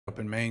Up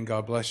in Maine,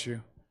 God bless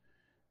you.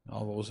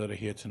 All those that are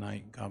here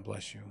tonight, God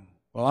bless you.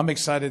 Well, I'm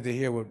excited to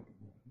hear what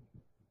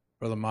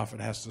Brother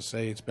Moffett has to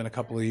say. It's been a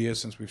couple of years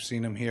since we've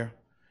seen him here.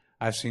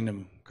 I've seen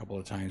him a couple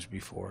of times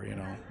before,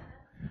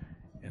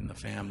 in the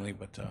family,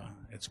 but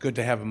it's good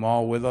to have them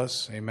all with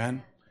us.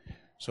 Amen.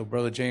 So,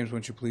 Brother James,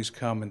 won't you please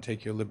come and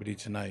take your liberty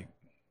tonight?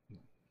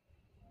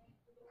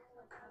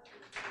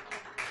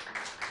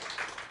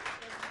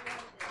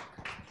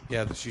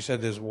 Yeah, she said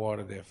there's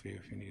water there for you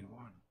if you need water.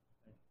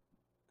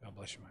 God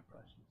bless you, my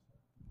brother.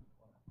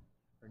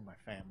 Bring my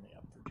family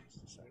up for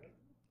just a second.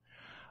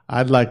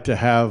 I'd like to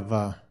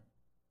have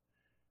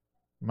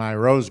my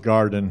rose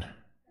garden,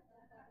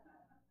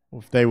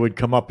 if they would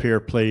come up here,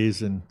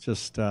 please, and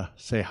just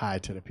say hi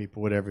to the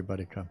people. Would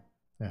everybody come?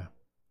 Yeah.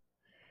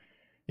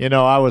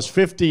 I was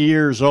 50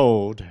 years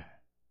old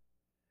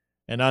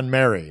and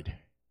unmarried.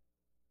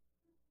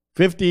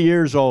 50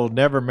 years old,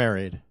 never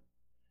married.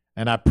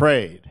 And I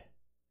prayed.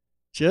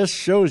 Just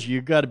shows you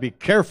got to be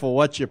careful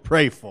what you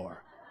pray for.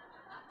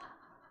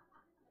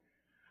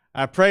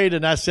 I prayed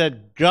and I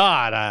said,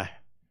 God,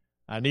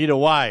 I need a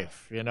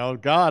wife.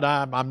 God,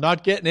 I'm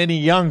not getting any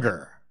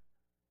younger.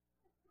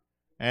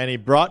 And He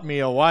brought me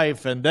a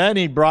wife, and then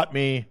He brought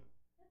me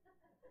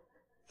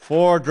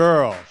 4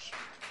 girls.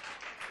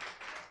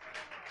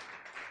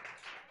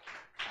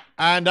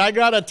 And I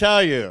got to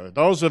tell you,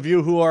 those of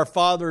you who are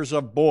fathers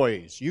of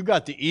boys, you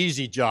got the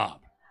easy job.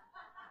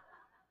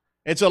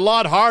 It's a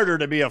lot harder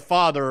to be a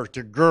father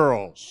to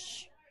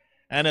girls,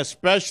 and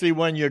especially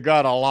when you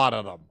got a lot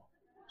of them.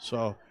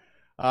 So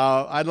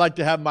I'd like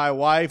to have my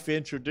wife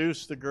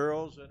introduce the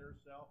girls and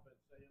herself.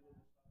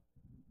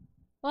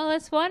 Well,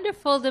 it's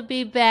wonderful to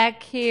be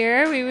back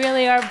here. We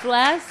really are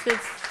blessed.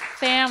 It's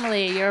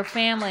family, your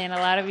family, and a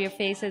lot of your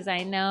faces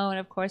I know, and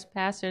of course,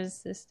 Pastor and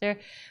Sister.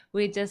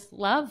 We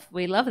love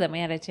them. We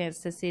had a chance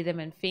to see them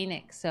in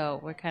Phoenix,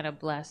 so we're kind of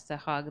blessed to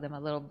hug them a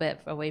little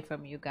bit away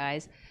from you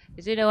guys.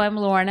 As you know, I'm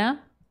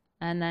Lorna,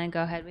 and then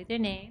go ahead with your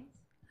names.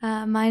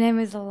 My name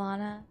is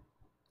Alana.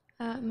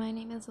 My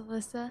name is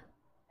Alyssa.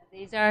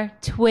 These are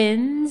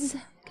twins,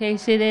 in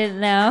case you didn't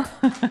know.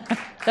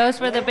 Those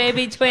were the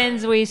baby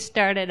twins we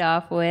started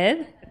off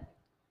with.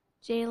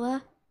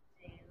 Jayla.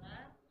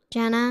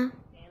 Jenna.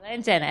 Jayla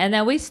and Jenna. And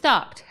then we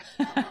stopped.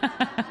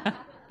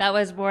 That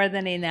was more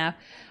than enough.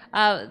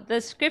 The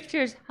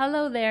scriptures,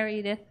 hello there,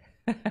 Edith.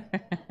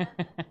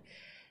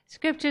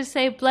 Scriptures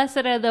say,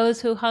 blessed are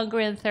those who hunger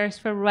and thirst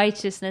for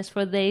righteousness,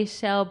 for they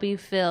shall be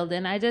filled.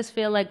 And I just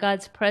feel like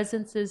God's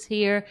presence is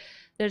here.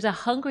 There's a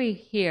hungry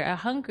here,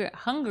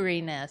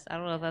 hungriness. I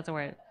don't know if that's a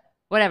word.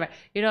 Whatever.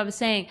 You know what I'm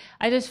saying?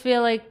 I just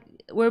feel like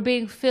we're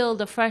being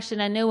filled afresh and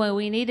anew, and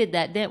we needed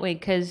that, didn't we?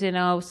 Because,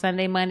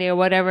 Sunday, Monday, or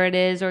whatever it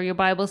is, or your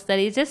Bible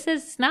study,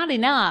 it's not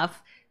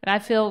enough. And I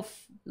feel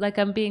like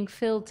I'm being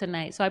filled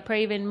tonight. So I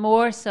pray even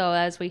more so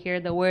as we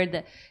hear the word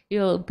that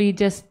you'll be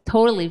just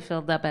totally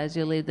filled up as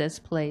you leave this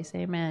place.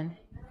 Amen.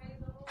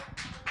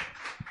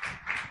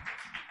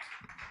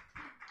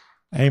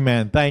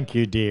 Amen. Thank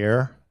you,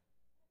 dear.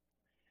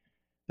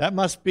 That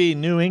must be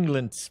New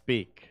England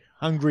speak.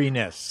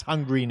 Hungriness.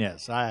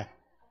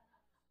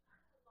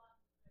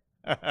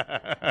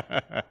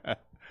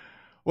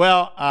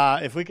 Well,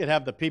 if we could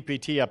have the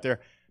PPT up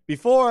there.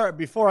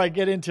 Before I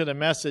get into the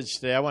message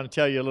today, I want to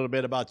tell you a little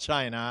bit about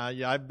China.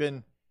 I've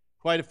been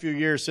quite a few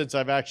years since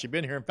I've actually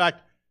been here. In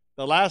fact,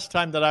 the last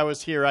time that I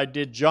was here, I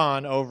did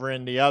John over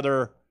in the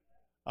other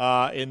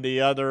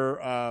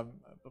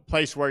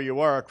place where you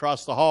were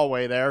across the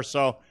hallway there.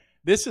 So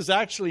this is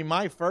actually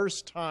my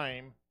first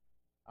time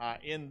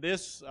in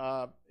this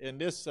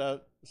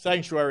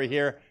sanctuary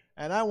here,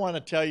 and I want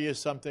to tell you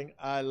something.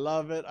 I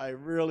love it. I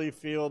really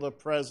feel the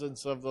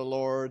presence of the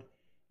Lord.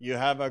 You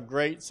have a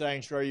great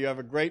sanctuary. You have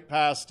a great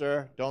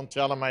pastor. Don't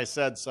tell him I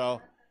said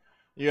so.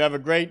 You have a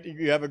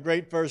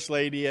great first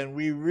lady, and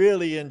we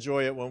really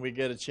enjoy it when we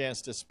get a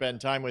chance to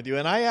spend time with you.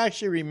 And I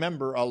actually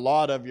remember a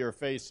lot of your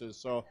faces.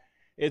 So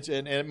it's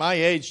at my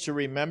age to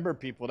remember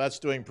people. That's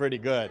doing pretty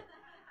good.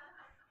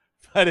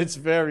 But it's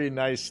very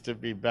nice to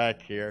be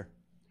back here.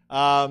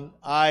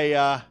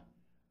 I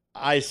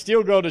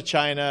still go to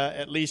China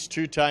at least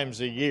 2 times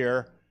a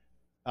year.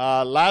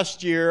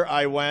 Last year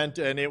I went,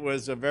 and it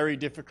was a very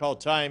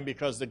difficult time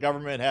because the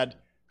government had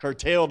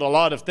curtailed a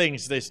lot of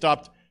things. They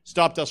stopped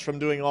us from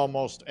doing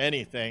almost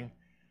anything.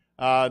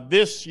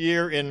 This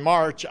year in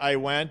March I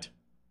went,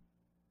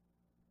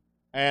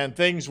 and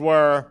things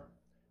were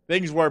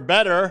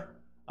better.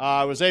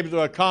 I was able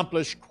to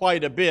accomplish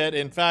quite a bit.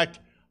 In fact,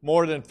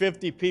 more than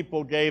 50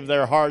 people gave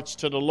their hearts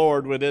to the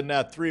Lord within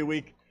that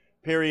 3-week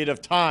period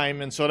of time,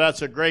 and so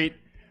that's a great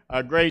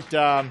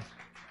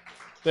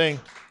thing.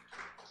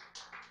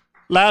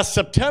 Last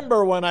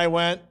September when I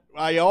went,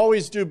 I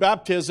always do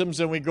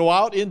baptisms, and we go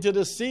out into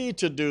the sea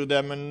to do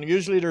them, and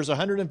usually there's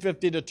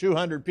 150 to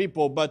 200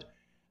 people, but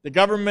the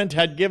government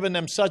had given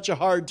them such a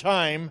hard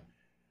time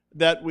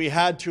that we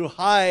had to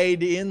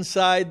hide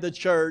inside the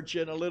church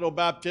in a little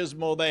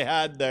baptismal they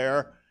had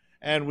there,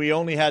 and we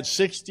only had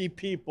 60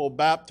 people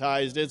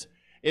baptized.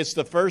 It's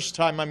the first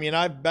time.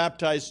 I've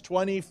baptized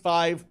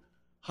 25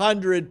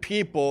 100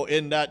 people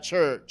in that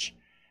church.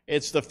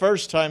 It's the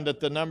first time that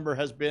the number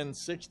has been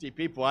 60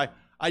 people.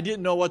 I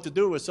didn't know what to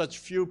do with such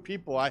few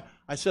people.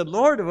 I said,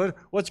 Lord,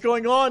 what's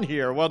going on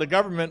here? Well, the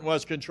government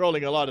was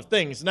controlling a lot of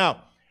things.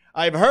 Now,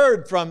 I've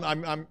heard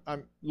from,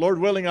 Lord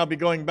willing, I'll be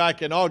going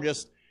back in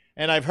August,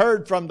 and I've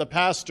heard from the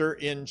pastor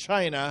in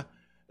China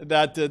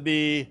that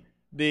the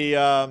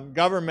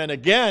government,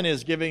 again,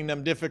 is giving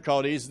them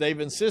difficulties. They've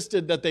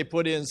insisted that they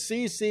put in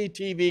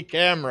CCTV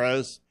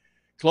cameras,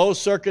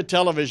 closed-circuit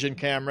television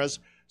cameras,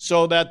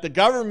 so that the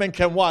government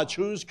can watch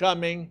who's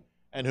coming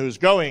and who's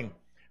going.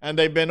 And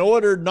they've been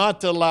ordered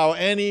not to allow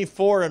any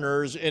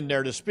foreigners in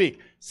there to speak.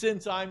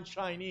 Since I'm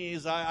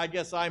Chinese, I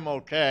guess I'm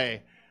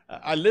okay.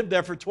 I lived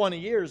there for 20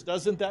 years.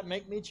 Doesn't that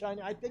make me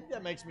Chinese? I think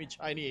that makes me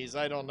Chinese.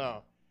 I don't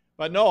know.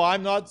 But no,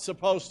 I'm not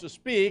supposed to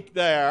speak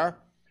there.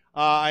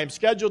 I'm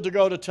scheduled to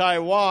go to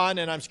Taiwan,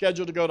 and I'm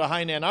scheduled to go to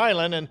Hainan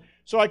Island. And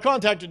so I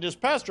contacted this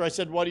pastor. I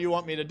said, what do you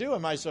want me to do?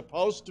 Am I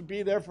supposed to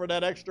be there for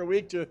that extra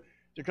week to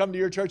come to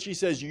your church? He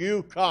says,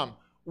 you come.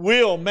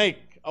 We'll make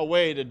a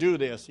way to do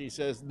this. He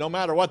says, no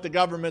matter what the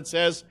government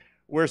says,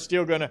 we're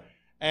still going to.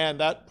 And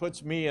that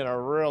puts me in a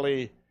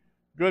really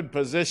good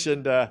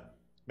position to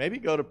maybe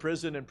go to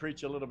prison and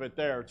preach a little bit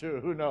there too.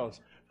 Who knows?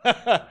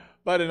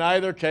 But in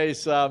either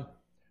case,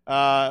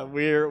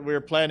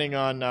 we're planning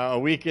on a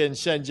week in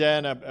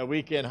Shenzhen, a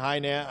week in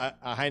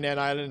Hainan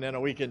Island, and a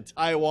week in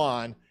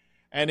Taiwan.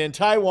 And in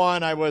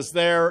Taiwan, I was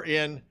there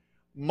in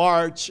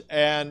March,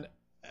 and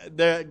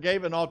they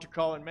gave an altar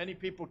call, and many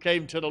people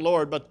came to the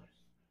Lord. But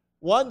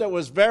one that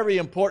was very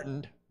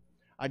important,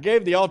 I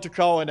gave the altar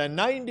call, and a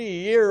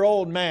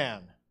 90-year-old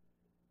man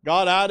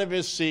got out of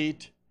his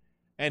seat,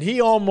 and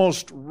he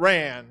almost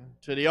ran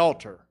to the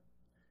altar.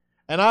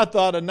 And I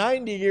thought, a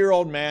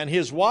 90-year-old man,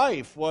 his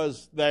wife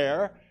was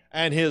there,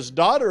 and his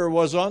daughter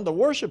was on the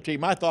worship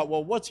team. I thought,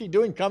 well, what's he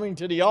doing coming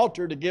to the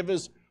altar to give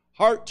his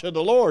heart to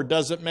the Lord?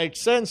 Doesn't make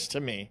sense to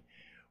me.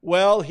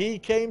 Well, he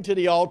came to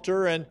the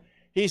altar, and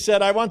he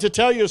said, I want to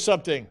tell you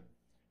something.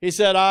 He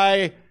said,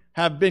 I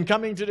have been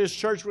coming to this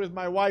church with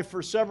my wife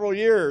for several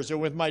years,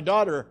 and with my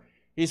daughter.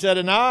 He said,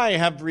 and I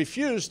have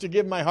refused to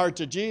give my heart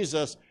to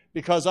Jesus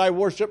because I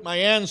worship my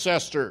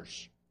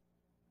ancestors.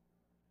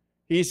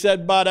 He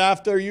said, but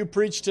after you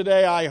preached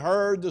today, I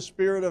heard the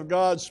Spirit of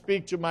God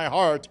speak to my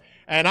heart,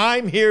 and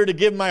I'm here to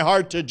give my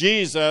heart to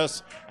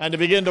Jesus and to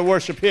begin to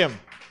worship Him.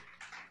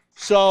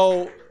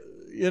 So,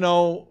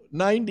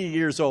 90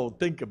 years old,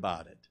 think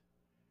about it.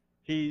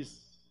 He's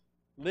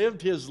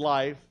lived his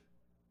life,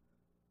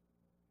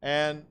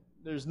 and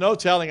there's no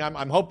telling.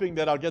 I'm hoping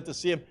that I'll get to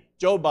see him.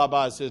 Joe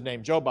Baba is his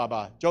name. Joe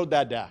Baba. Joe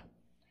Dada.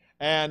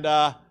 And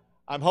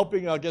I'm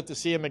hoping I'll get to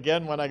see him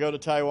again when I go to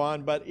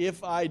Taiwan. But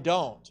if I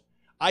don't,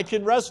 I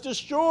can rest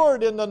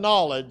assured in the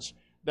knowledge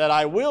that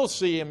I will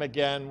see him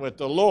again with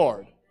the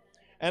Lord.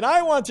 And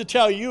I want to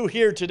tell you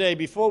here today,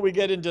 before we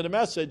get into the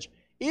message,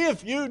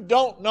 if you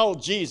don't know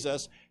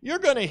Jesus, you're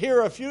going to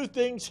hear a few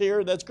things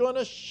here that's going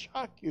to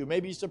shock you,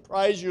 maybe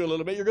surprise you a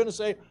little bit. You're going to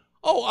say,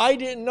 oh, I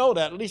didn't know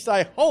that. At least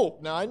I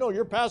hope. Now, I know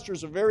your pastor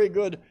is a very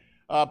good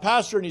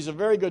pastor, and he's a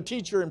very good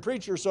teacher and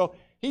preacher, so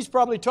he's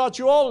probably taught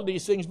you all of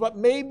these things, but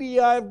maybe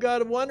I've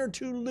got one or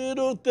two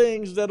little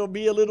things that'll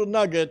be a little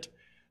nugget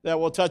that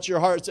will touch your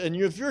hearts. And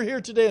if you're here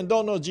today and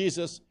don't know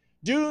Jesus,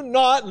 do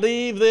not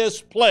leave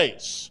this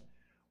place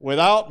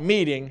without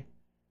meeting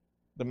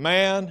the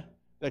man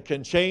that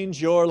can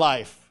change your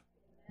life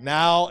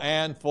now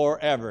and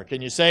forever.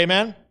 Can you say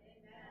amen? Amen.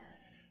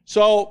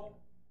 So,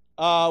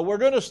 we're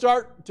going to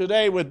start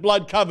today with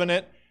blood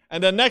covenant,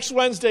 and then next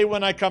Wednesday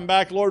when I come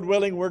back, Lord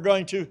willing, we're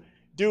going to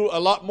do a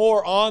lot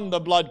more on the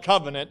blood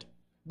covenant.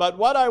 But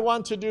what I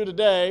want to do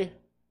today,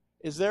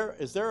 is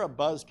there a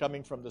buzz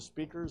coming from the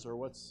speakers, or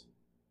what's?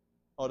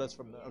 Oh, that's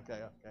from the,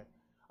 okay.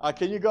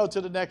 Can you go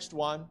to the next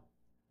one?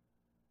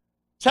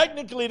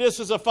 Technically, this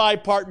is a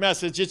 5-part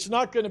message. It's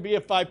not going to be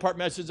a 5-part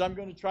message. I'm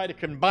going to try to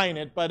combine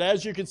it, but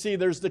as you can see,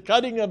 there's the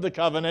cutting of the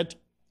covenant.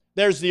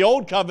 There's the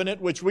Old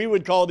Covenant, which we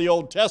would call the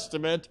Old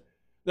Testament.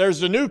 There's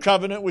the New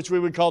Covenant, which we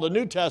would call the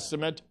New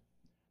Testament.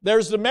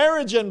 There's the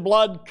marriage and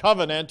blood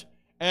covenant.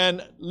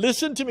 And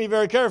listen to me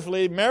very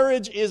carefully.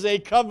 Marriage is a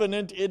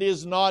covenant. It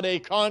is not a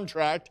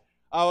contract.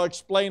 I'll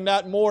explain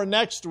that more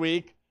next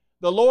week.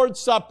 The Lord's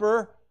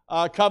Supper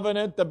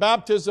covenant, the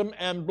baptism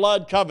and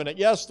blood covenant.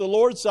 Yes, the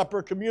Lord's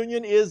Supper,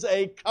 communion, is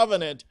a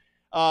covenant.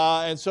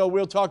 And so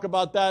we'll talk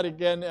about that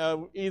again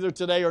either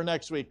today or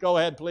next week. Go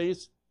ahead,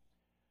 please.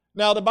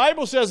 Now, the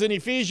Bible says in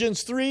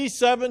Ephesians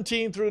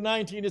 3:17 through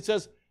 19, it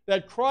says,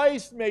 that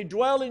Christ may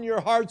dwell in your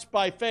hearts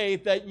by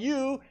faith, that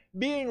you,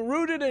 being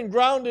rooted and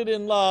grounded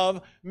in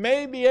love,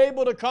 may be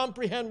able to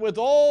comprehend with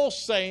all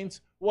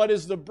saints what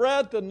is the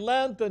breadth and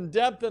length and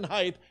depth and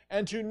height,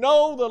 and to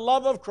know the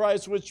love of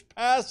Christ which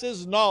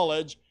passes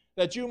knowledge,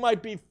 that you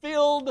might be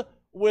filled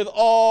with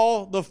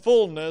all the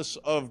fullness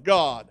of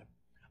God.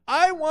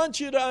 I want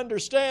you to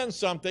understand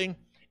something.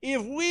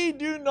 If we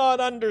do not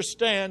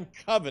understand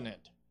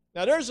covenant,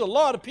 now there's a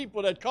lot of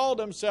people that call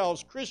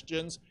themselves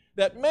Christians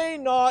that may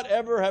not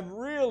ever have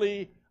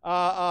really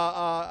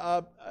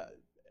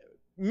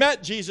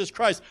met Jesus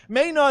Christ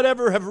may not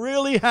ever have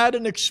really had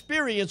an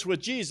experience with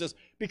Jesus,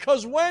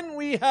 because when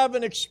we have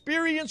an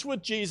experience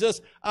with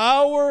Jesus,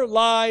 our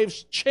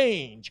lives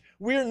change.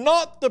 We're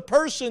not the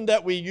person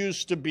that we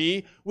used to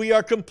be. We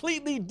are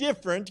completely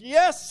different.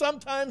 Yes,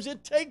 sometimes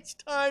it takes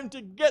time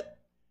to get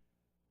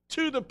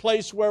to the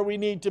place where we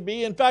need to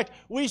be. In fact,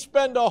 we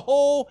spend a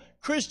whole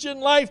Christian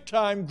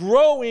lifetime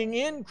growing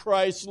in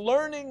Christ,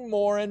 learning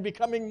more and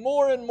becoming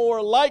more and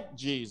more like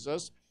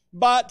Jesus.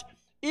 But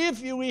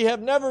if we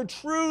have never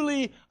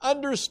truly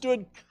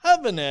understood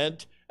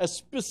covenant,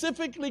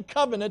 specifically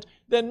covenant,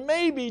 then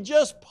maybe,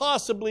 just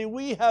possibly,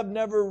 we have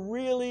never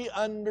really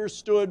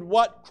understood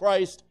what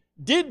Christ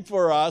did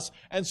for us.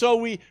 And so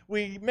we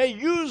may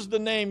use the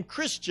name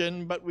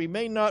Christian, but we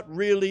may not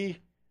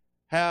really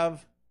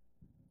have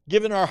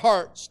given our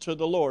hearts to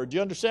the Lord. Do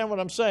you understand what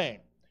I'm saying?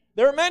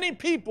 There are many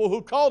people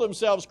who call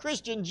themselves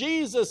Christian.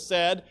 Jesus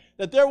said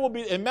that there will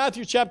be, in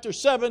Matthew chapter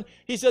 7,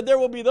 he said there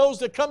will be those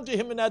that come to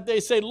him in that day,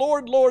 say,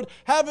 Lord, Lord,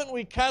 haven't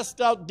we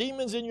cast out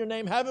demons in your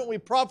name? Haven't we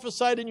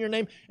prophesied in your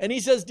name? And he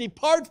says,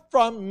 depart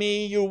from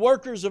me, you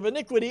workers of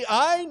iniquity.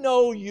 I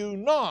know you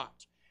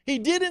not. He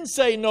didn't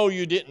say, no,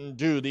 you didn't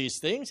do these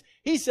things.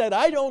 He said,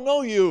 I don't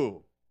know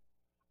you.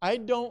 I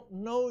don't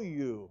know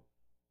you.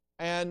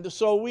 And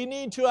so we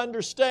need to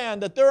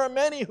understand that there are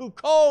many who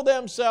call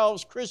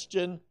themselves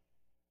Christian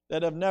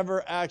that have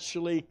never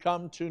actually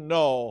come to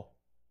know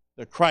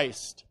the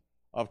Christ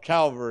of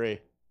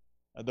Calvary,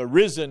 the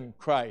risen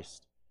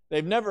Christ.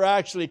 They've never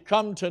actually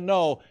come to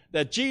know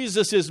that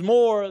Jesus is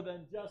more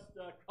than just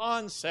a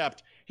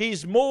concept.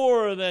 He's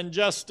more than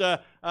just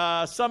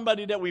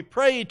somebody that we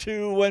pray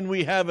to when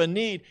we have a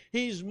need.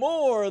 He's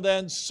more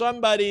than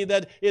somebody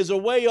that is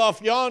away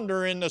off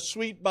yonder in the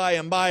sweet by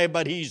and by,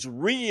 but He's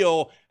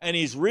real, and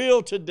He's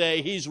real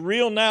today. He's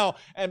real now.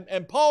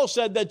 And Paul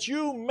said that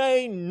you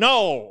may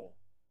know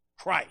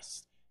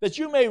Christ, that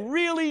you may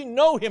really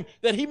know Him,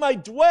 that He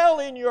might dwell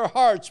in your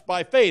hearts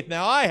by faith.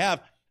 Now, I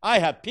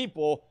have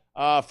people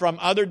from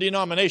other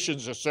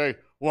denominations that say,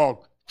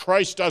 well,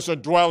 Christ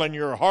doesn't dwell in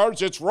your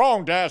hearts. It's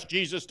wrong to ask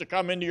Jesus to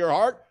come into your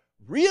heart.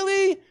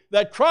 Really?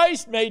 That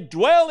Christ may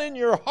dwell in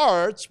your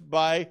hearts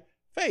by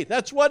faith.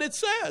 That's what it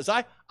says.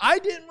 I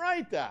didn't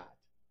write that.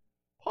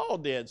 Paul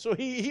did. So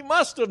he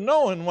must have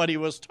known what he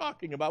was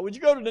talking about. Would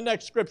you go to the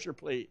next scripture,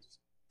 please?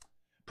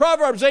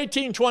 Proverbs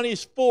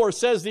 18:24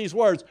 says these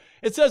words.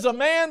 It says, a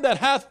man that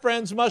hath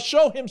friends must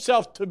show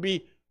himself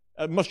friendly,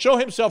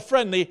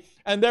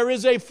 and there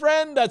is a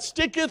friend that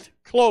sticketh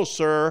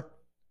closer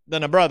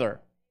than a brother.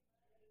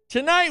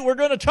 Tonight we're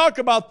going to talk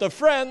about the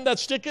friend that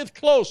sticketh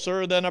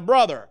closer than a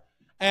brother.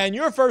 And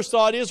your first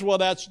thought is, well,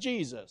 that's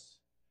Jesus.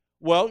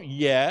 Well,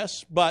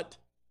 yes, but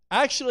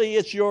actually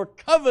it's your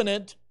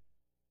covenant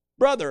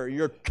brother,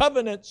 your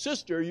covenant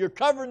sister, your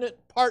covenant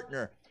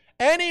partner.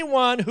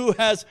 Anyone who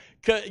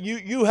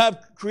you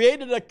have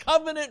created a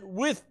covenant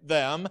with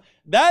them,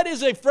 that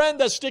is a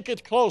friend that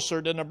sticketh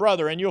closer than a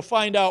brother. And you'll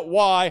find out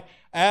why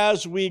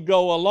as we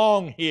go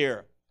along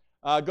here.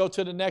 Go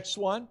to the next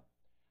one.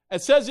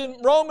 It says in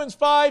Romans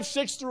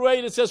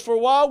 5:6-8, it says, for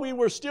while we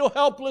were still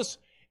helpless,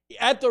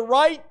 at the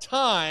right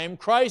time,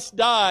 Christ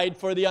died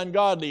for the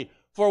ungodly.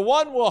 For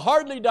one will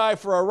hardly die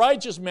for a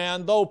righteous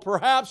man, though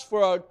perhaps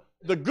for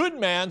the good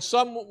man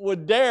some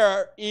would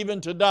dare even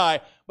to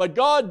die. But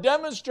God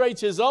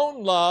demonstrates His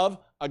own love,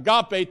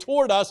 agape,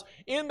 toward us,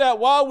 in that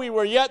while we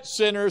were yet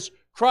sinners,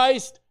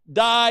 Christ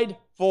died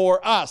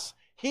for us.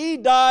 He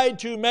died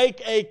to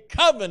make a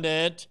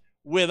covenant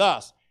with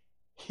us.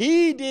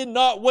 He did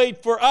not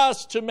wait for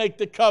us to make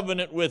the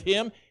covenant with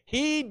Him.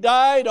 He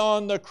died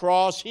on the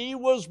cross. He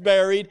was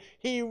buried.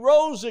 He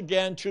rose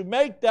again to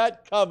make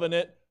that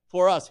covenant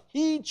for us.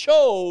 He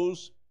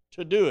chose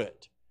to do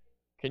it.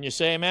 Can you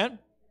say amen?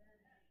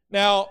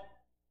 Now,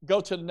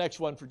 go to the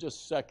next one for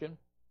just a second.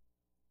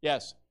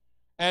 Yes.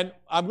 And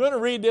I'm going to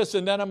read this,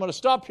 and then I'm going to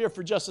stop here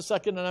for just a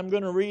second, and I'm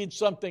going to read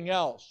something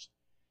else.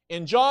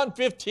 In John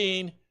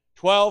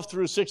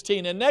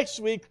 15:12-16, and next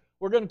week,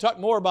 we're going to talk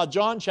more about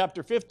John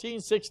chapter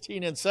 15,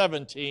 16, and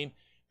 17,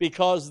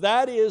 because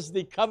that is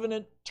the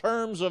covenant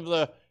terms of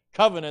the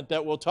covenant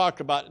that we'll talk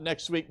about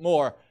next week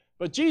more.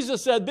 But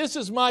Jesus said, this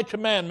is my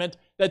commandment,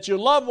 that you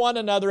love one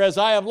another as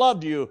I have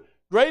loved you.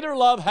 Greater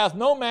love hath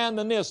no man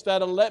than this,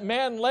 that a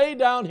man lay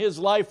down his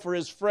life for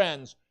his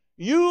friends.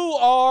 You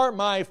are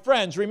my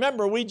friends.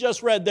 Remember, we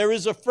just read, there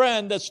is a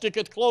friend that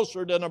sticketh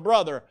closer than a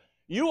brother.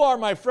 You are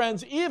my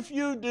friends if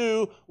you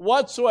do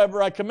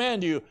whatsoever I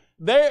command you.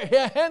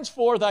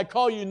 Henceforth I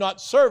call you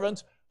not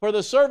servants, for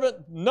the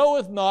servant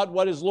knoweth not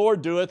what his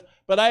Lord doeth,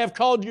 but I have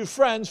called you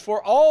friends,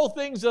 for all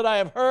things that I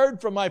have heard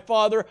from my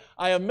Father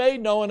I have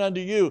made known unto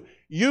you.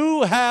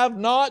 You have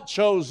not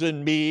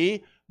chosen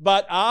me,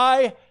 but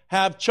I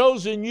have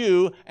chosen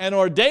you and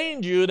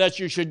ordained you that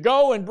you should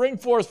go and bring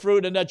forth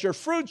fruit, and that your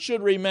fruit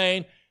should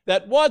remain,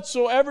 that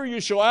whatsoever you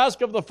shall ask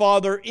of the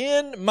Father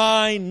in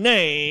my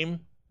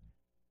name,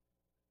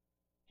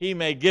 He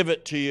may give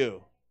it to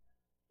you.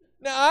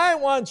 Now, I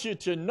want you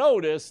to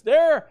notice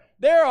there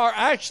are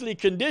actually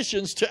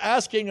conditions to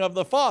asking of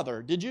the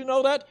Father. Did you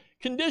know that?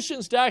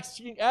 conditions to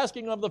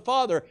asking of the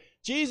Father.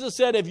 Jesus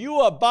said, if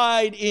you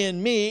abide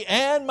in me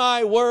and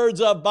my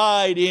words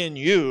abide in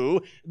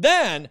you,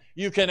 then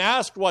you can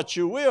ask what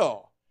you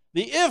will.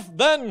 The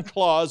if-then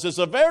clause is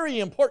a very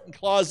important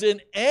clause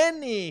in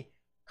any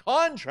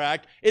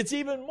contract. It's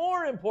even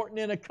more important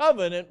in a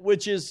covenant,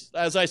 which is,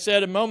 as I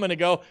said a moment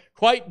ago,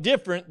 quite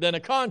different than a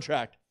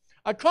contract.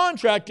 A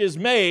contract is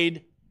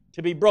made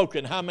to be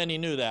broken. How many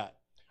knew that?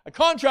 A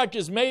contract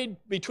is made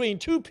between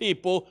two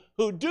people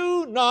who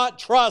do not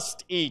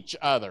trust each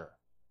other.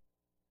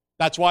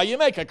 That's why you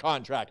make a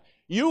contract.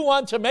 You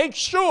want to make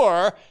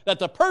sure that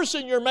the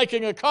person you're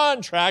making a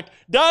contract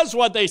does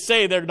what they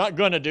say they're not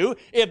going to do.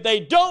 If they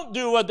don't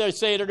do what they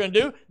say they're going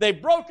to do,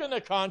 they've broken the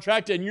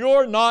contract and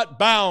you're not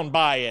bound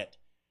by it.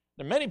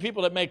 There are many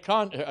people that make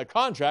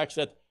contracts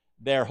that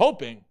they're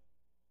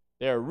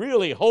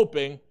really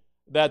hoping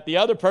that the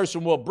other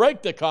person will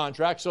break the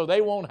contract so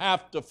they won't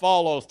have to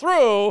follow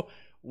through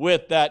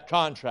with that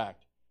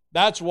contract.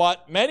 That's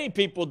what many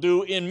people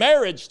do in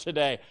marriage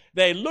today.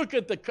 They look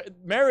at the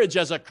marriage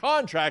as a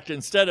contract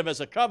instead of as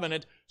a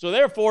covenant. So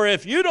therefore,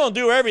 if you don't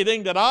do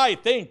everything that I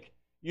think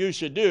you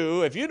should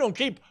do, if you don't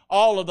keep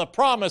all of the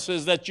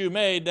promises that you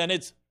made, then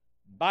it's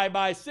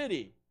bye-bye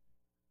city.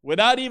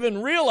 Without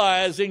even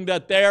realizing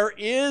that there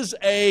is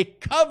a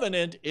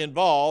covenant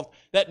involved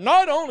that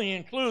not only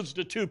includes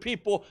the two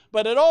people,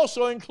 but it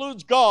also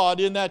includes God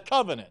in that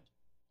covenant.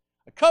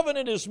 A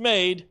covenant is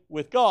made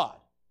with God.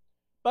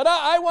 But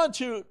I want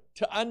to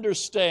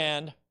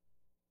understand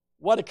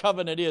what a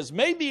covenant is,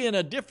 maybe in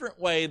a different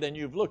way than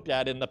you've looked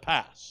at in the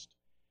past.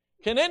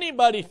 Can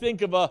anybody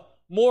think of a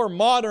more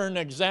modern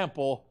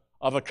example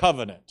of a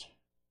covenant?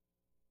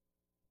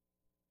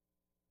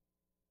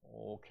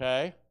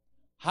 Okay.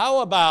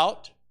 How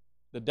about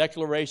the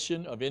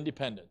Declaration of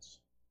Independence?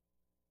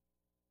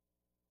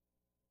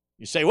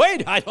 You say,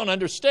 wait, I don't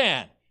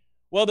understand.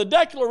 Well, the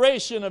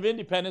Declaration of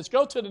Independence,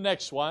 go to the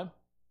next one.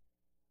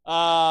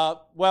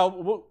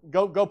 We'll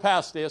go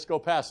past this.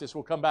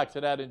 We'll come back to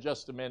that in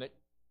just a minute.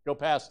 Go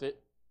past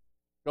it.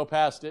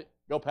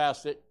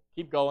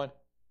 Keep going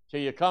till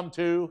you come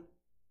to.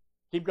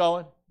 Keep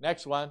going.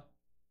 Next one.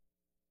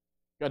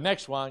 Go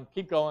next one.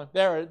 Keep going.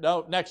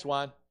 Next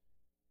one.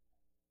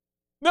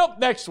 Nope,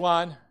 next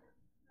one.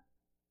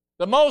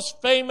 The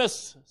most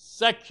famous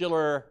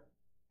secular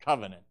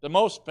covenant. The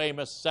most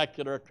famous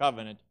secular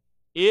covenant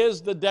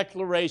is the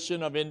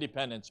Declaration of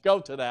Independence. Go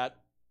to that.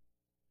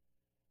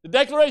 The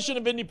Declaration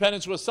of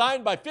Independence was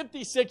signed by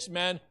 56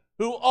 men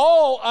who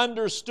all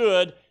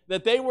understood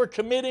that they were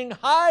committing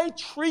high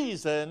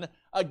treason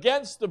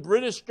against the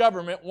British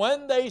government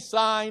when they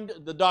signed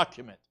the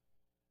document.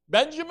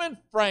 Benjamin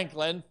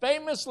Franklin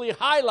famously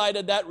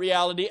highlighted that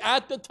reality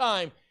at the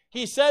time.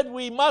 He said,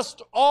 we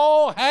must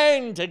all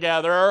hang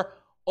together,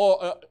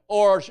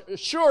 or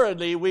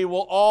assuredly we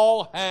will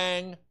all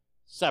hang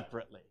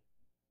separately.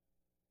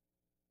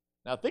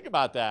 Now think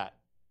about that.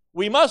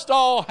 We must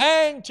all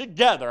hang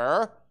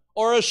together,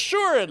 or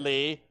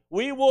assuredly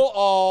we will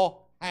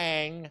all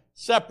hang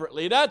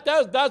separately.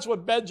 That's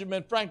what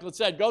Benjamin Franklin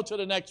said. Go to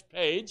the next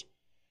page.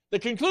 The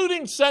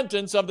concluding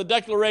sentence of the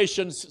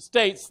Declaration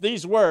states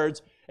these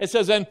words. It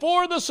says, and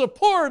for the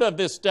support of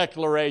this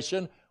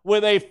declaration,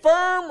 with a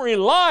firm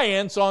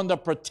reliance on the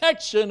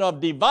protection of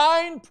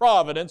divine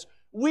providence,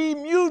 we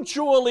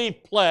mutually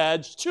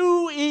pledge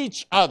to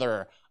each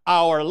other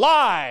our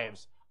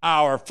lives,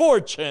 our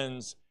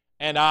fortunes,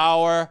 and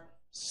our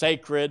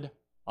sacred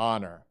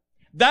honor.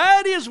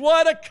 That is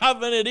what a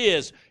covenant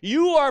is.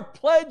 You are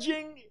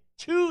pledging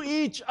to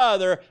each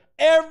other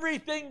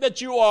everything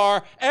that you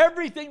are,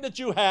 everything that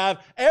you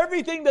have,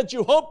 everything that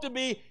you hope to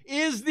be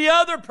is the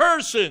other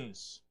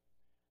person's.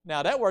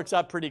 Now, that works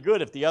out pretty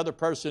good if the other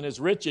person is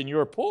rich and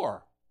you're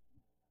poor.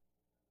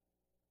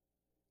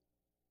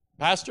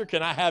 Pastor,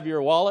 can I have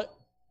your wallet?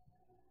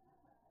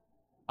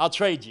 I'll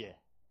trade you.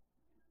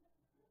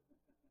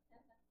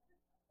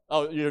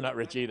 Oh, you're not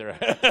rich either.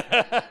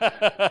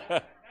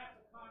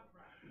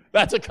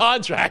 That's a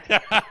contract.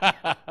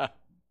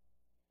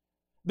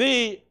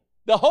 The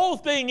whole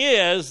thing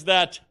is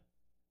that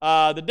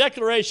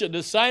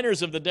the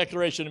signers of the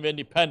Declaration of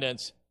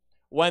Independence,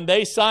 when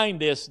they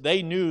signed this,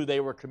 they knew they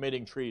were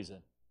committing treason,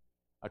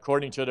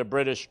 according to the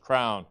British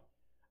Crown.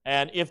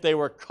 And if they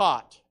were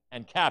caught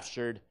and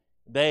captured,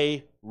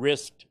 they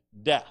risked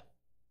death.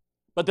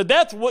 But the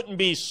death wouldn't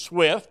be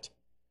swift.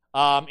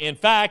 In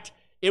fact,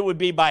 it would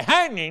be by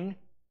hanging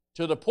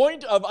to the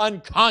point of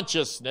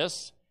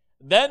unconsciousness,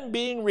 then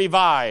being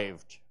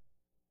revived,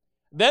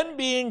 then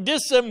being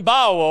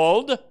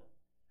disemboweled,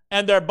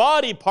 and their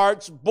body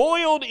parts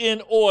boiled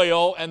in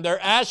oil, and their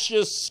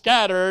ashes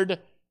scattered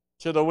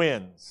to the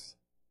winds.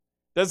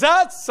 Does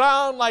that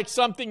sound like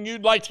something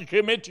you'd like to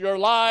commit your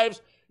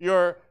lives,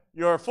 your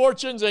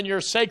fortunes, and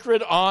your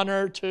sacred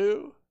honor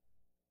to?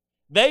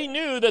 They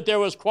knew that there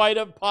was quite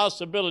a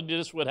possibility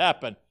this would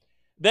happen.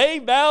 They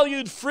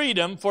valued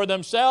freedom for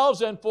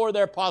themselves and for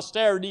their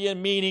posterity,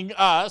 and meaning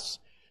us,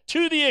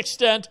 to the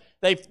extent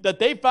that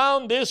they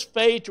found this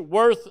fate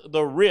worth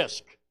the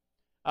risk.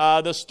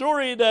 The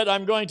story that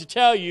I'm going to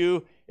tell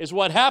you is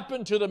what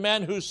happened to the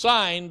men who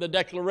signed the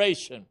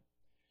Declaration.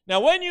 Now,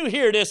 when you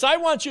hear this, I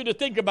want you to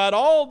think about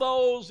all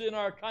those in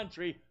our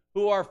country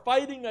who are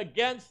fighting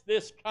against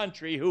this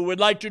country, who would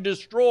like to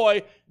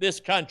destroy this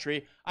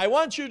country. I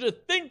want you to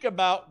think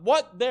about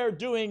what they're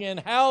doing and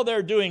how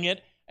they're doing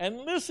it,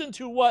 and listen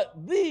to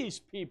what these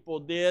people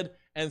did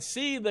and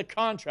see the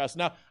contrast.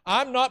 Now,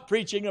 I'm not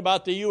preaching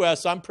about the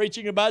U.S., I'm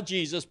preaching about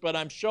Jesus, but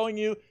I'm showing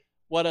you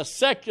what a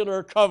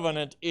secular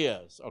covenant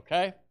is,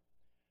 okay?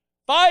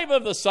 5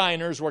 of the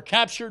signers were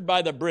captured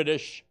by the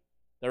British.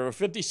 There were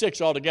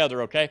 56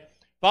 altogether, okay?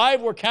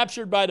 5 were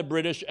captured by the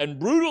British and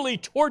brutally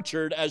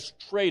tortured as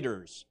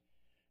traitors.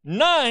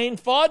 9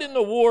 fought in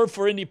the war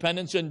for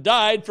independence and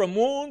died from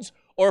wounds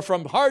or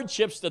from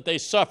hardships that they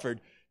suffered.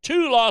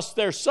 2 lost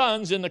their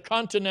sons in the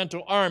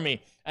Continental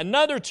Army.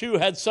 Another 2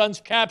 had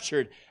sons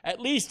captured. At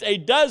least a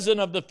dozen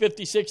of the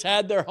 56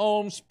 had their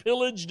homes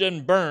pillaged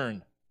and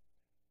burned.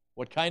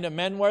 What kind of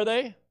men were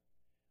they?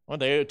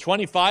 Well,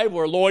 25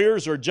 were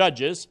lawyers or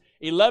judges.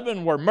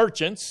 11 were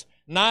merchants.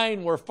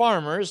 9 were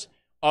farmers.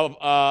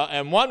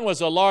 And 1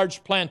 was a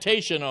large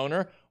plantation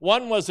owner.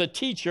 1 was a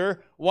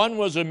teacher. 1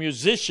 was a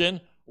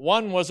musician.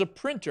 1 was a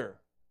printer.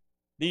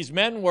 These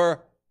men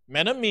were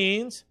men of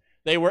means.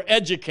 They were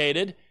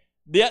educated.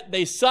 Yet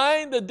they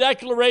signed the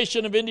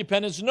Declaration of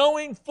Independence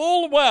knowing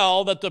full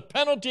well that the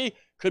penalty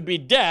could be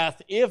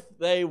death if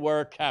they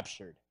were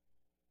captured.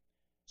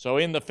 So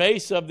in the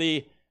face of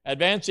the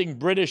advancing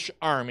British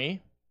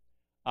Army,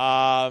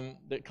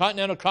 the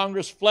Continental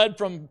Congress fled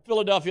from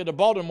Philadelphia to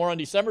Baltimore on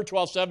December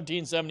 12,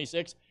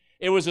 1776.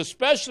 It was an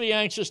especially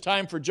anxious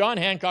time for John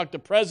Hancock, the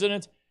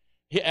president,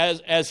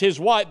 as his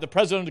wife, the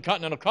president of the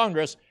Continental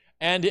Congress,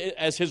 and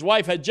as his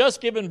wife had just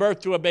given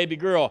birth to a baby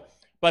girl.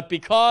 But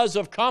because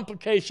of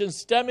complications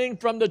stemming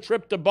from the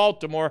trip to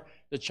Baltimore,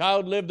 the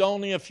child lived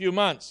only a few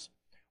months.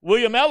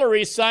 William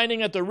Ellery,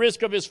 signing at the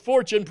risk of his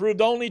fortune,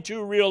 proved only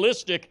too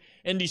realistic.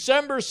 In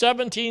December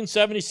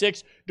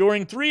 1776,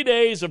 during 3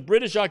 days of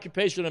British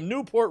occupation of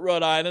Newport,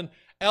 Rhode Island,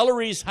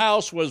 Ellery's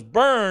house was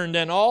burned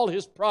and all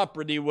his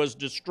property was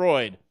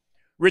destroyed.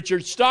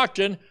 Richard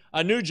Stockton,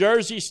 a New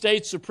Jersey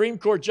State Supreme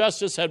Court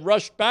justice, had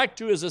rushed back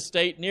to his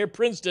estate near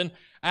Princeton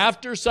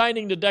after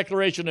signing the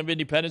Declaration of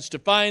Independence to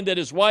find that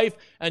his wife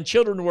and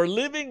children were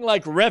living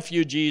like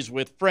refugees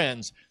with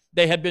friends.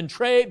 They had been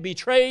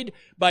betrayed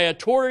by a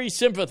Tory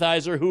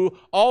sympathizer who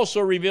also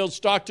revealed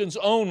Stockton's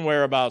own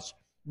whereabouts.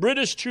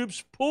 British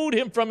troops pulled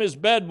him from his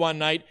bed one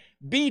night,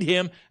 beat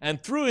him,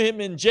 and threw him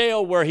in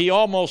jail where he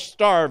almost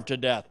starved to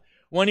death.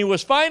 When he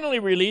was finally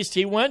released,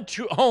 he went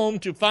home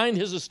to find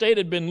his estate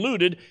had been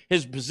looted,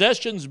 his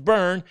possessions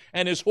burned,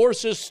 and his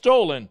horses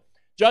stolen.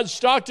 Judge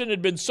Stockton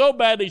had been so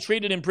badly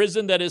treated in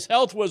prison that his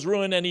health was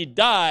ruined and he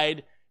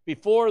died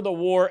before the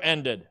war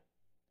ended.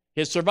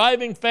 His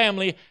surviving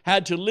family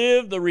had to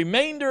live the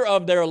remainder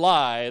of their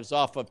lives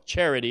off of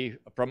charity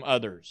from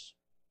others.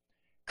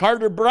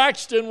 Carter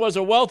Braxton was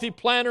a wealthy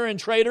planter and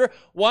trader.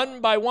 One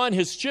by one,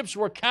 his ships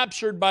were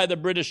captured by the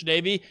British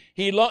Navy.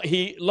 He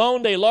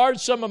loaned a large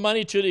sum of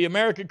money to the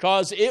American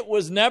cause. It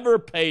was never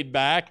paid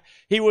back.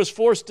 He was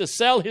forced to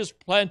sell his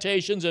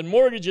plantations and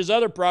mortgage his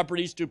other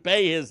properties to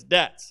pay his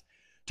debts.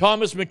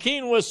 Thomas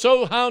McKean was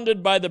so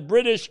hounded by the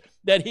British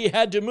that he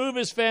had to move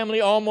his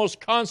family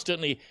almost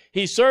constantly.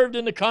 He served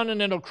in the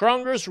Continental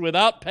Congress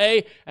without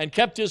pay and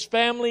kept his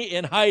family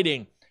in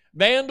hiding.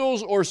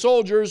 Vandals or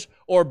soldiers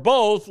or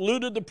both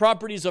looted the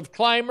properties of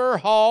Clymer,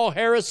 Hall,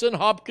 Harrison,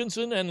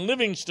 Hopkinson, and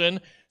Livingston.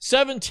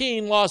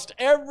 17 lost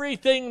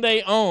everything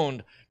they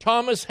owned.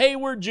 Thomas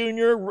Hayward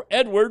Jr.,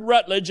 Edward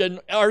Rutledge, and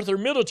Arthur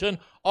Middleton,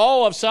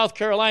 all of South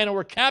Carolina,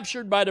 were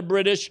captured by the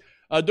British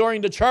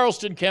during the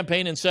Charleston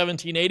campaign in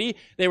 1780.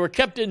 They were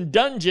kept in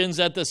dungeons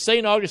at the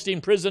St. Augustine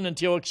prison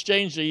until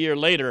exchanged a year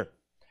later.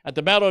 At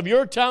the Battle of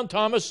Yorktown,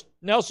 Thomas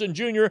Nelson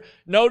Jr.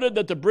 noted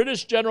that the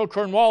British General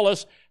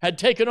Cornwallis had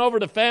taken over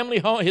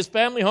his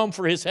family home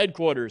for his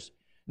headquarters.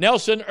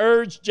 Nelson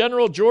urged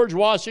General George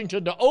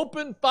Washington to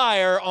open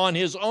fire on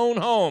his own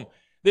home.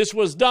 This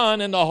was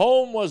done, and the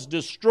home was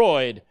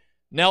destroyed.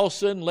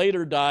 Nelson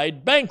later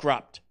died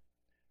bankrupt.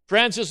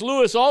 Francis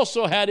Lewis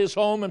also had his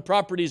home and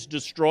properties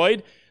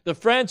destroyed.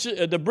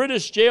 The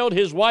British jailed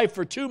his wife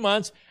for 2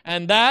 months,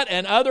 and that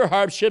and other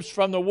hardships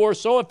from the war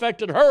so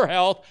affected her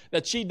health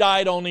that she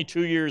died only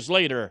 2 years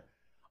later.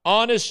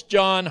 Honest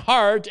John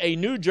Hart, a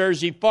New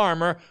Jersey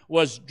farmer,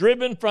 was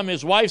driven from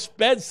his wife's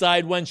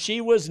bedside when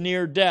she was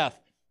near death.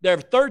 Their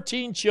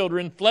 13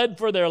 children fled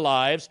for their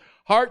lives.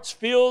 Hart's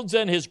fields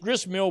and his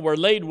gristmill were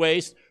laid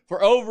waste.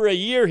 For over a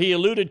year he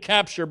eluded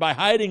capture by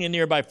hiding in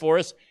nearby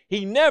forests.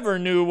 He never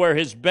knew where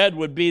his bed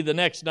would be the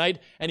next night,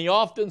 and he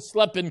often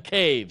slept in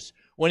caves.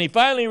 When he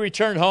finally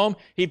returned home,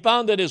 he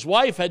found that his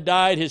wife had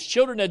died, his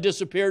children had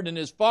disappeared, and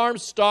his farm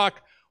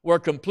stock were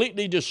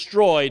completely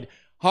destroyed.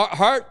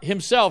 Hart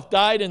himself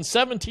died in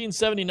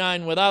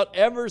 1779 without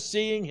ever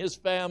seeing his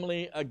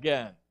family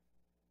again.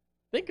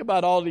 Think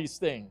about all these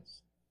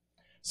things.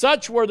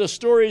 Such were the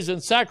stories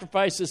and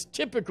sacrifices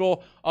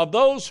typical of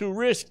those who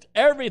risked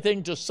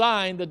everything to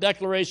sign the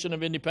Declaration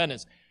of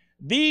Independence.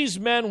 These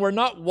men were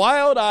not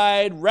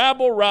wild-eyed,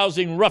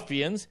 rabble-rousing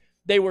ruffians.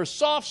 They were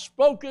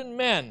soft-spoken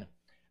men.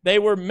 They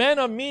were men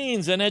of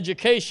means and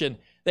education.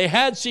 They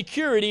had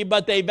security,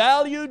 but they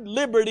valued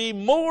liberty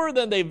more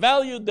than they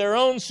valued their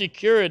own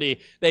security.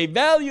 They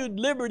valued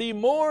liberty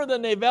more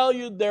than they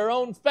valued their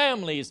own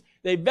families.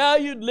 They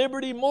valued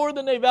liberty more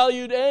than they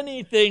valued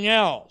anything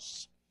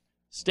else.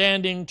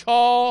 Standing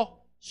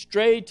tall,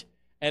 straight,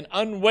 and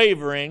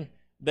unwavering,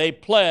 they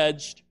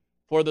pledged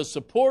for the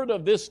support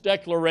of this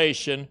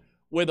declaration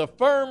with a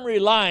firm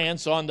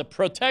reliance on the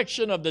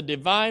protection of the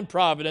divine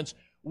providence.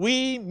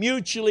 We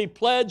mutually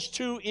pledge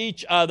to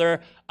each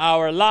other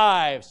our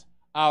lives,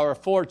 our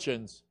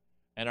fortunes,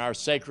 and our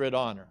sacred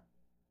honor.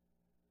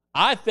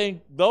 I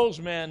think those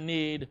men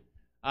need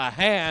a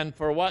hand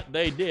for what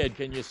they did.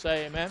 Can you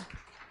say amen?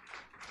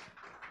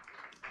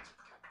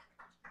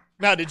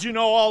 Now, did you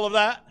know all of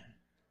that?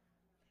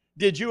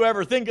 Did you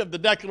ever think of the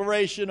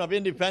Declaration of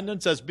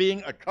Independence as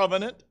being a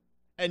covenant?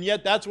 And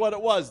yet that's what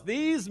it was.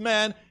 These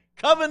men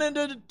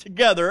covenanted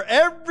together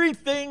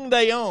everything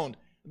they owned.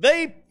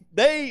 They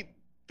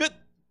fit.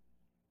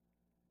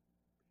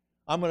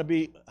 I'm going to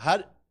be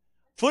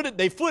footed.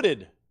 They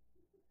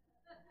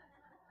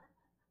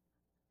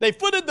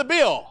footed the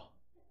bill.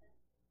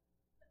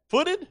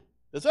 Footed?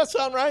 Does that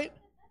sound right?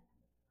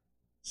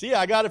 See,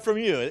 I got it from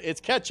you.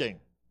 It's catching.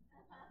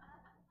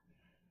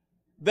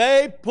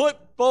 They put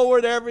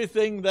forward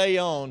everything they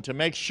owned to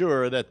make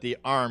sure that the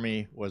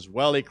army was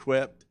well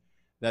equipped,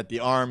 that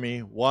the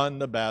army won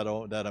the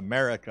battle, that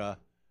America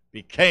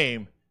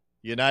became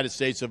the United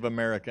States of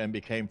America and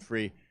became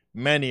free.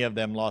 Many of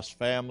them lost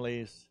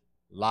families,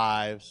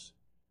 lives,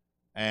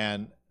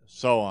 and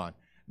so on.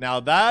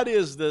 Now that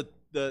is the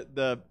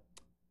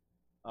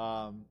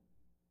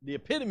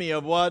epitome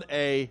of what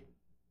a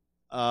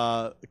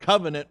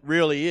covenant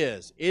really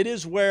is. It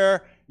is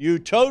where you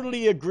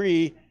totally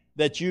agree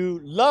that you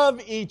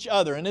love each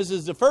other. And this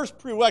is the first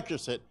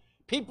prerequisite.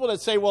 People that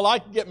say, well, I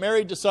can get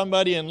married to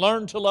somebody and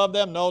learn to love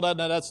them. No,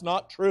 that's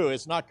not true.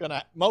 It's not going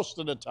to, most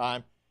of the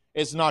time,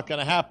 it's not going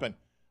to happen.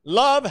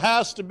 Love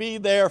has to be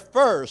there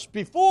first.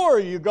 Before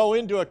you go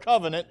into a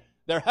covenant,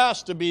 there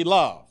has to be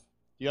love.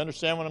 Do you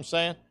understand what I'm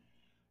saying?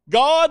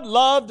 God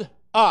loved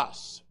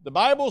us. The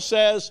Bible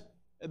says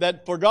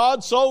that for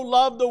God so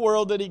loved the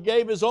world that he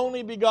gave his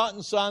only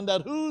begotten Son,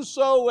 that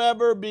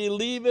whosoever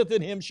believeth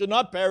in him should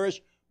not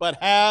perish,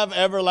 but have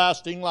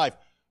everlasting life.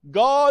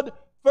 God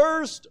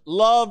first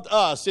loved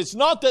us. It's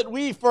not that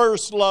we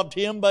first loved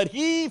him, but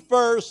he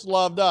first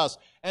loved us.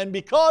 And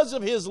because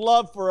of his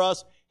love for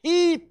us,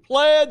 he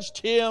pledged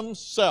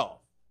himself.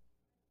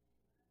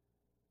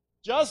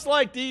 Just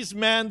like these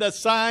men that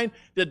signed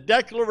the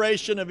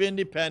Declaration of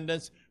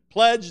Independence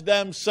pledged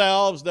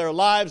themselves, their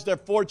lives, their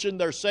fortune,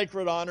 their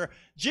sacred honor,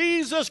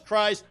 Jesus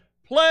Christ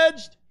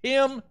pledged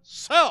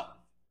himself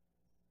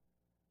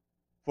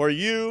for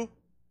you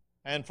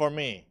and for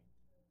me.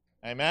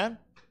 Amen?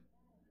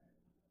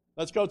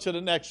 Let's go to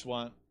the next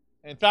one.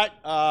 In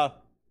fact, go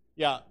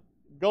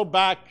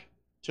back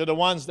to the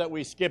ones that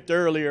we skipped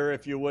earlier,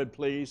 if you would,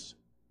 please.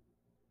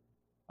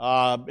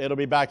 It'll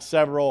be back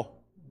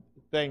several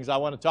things. I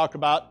want to talk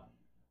about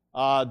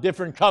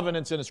different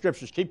covenants in the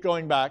Scriptures. Keep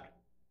going back.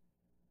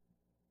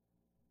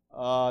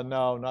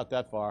 No, not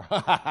that far.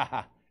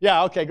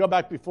 Yeah, okay, go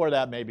back before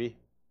that maybe.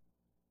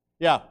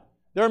 Yeah,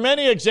 there are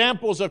many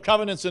examples of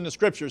covenants in the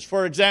Scriptures.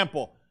 For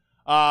example,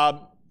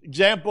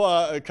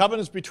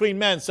 covenants between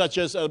men, such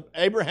as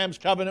Abraham's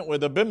covenant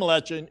with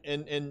Abimelech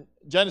in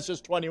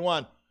Genesis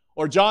 21,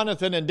 or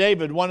Jonathan and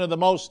David, one of the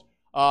most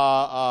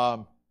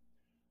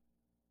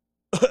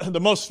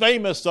the most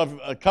famous of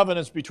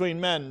covenants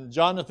between men,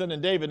 Jonathan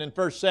and David in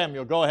 1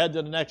 Samuel. Go ahead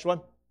to the next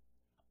one.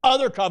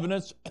 Other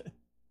covenants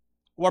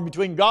were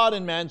between God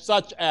and man,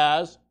 such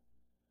as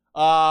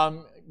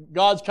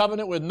God's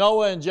covenant with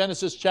Noah in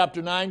Genesis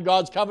chapter 9,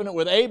 God's covenant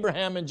with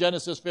Abraham in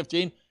Genesis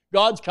 15,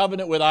 God's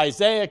covenant with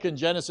Isaac in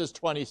Genesis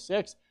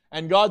 26,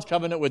 and God's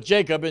covenant with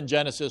Jacob in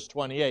Genesis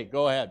 28.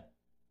 Go ahead.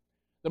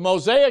 The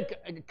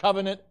Mosaic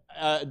covenant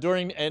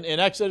in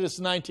Exodus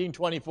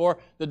 19:24,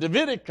 the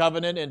Davidic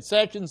covenant in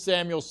 2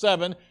 Samuel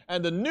 7,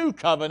 and the new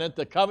covenant,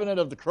 the covenant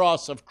of the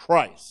cross of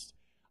Christ.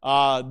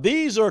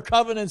 These are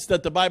covenants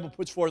that the Bible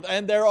puts forth,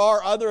 and there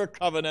are other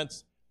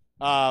covenants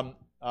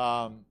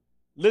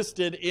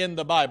listed in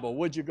the Bible.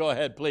 Would you go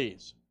ahead,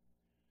 please?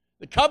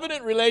 The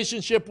covenant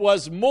relationship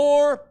was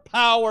more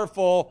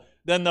powerful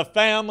than the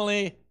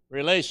family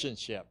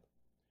relationship.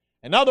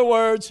 In other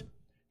words,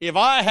 if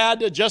I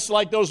had to, just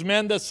like those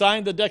men that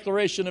signed the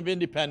Declaration of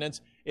Independence,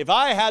 if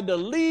I had to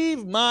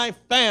leave my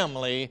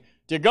family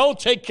to go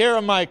take care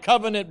of my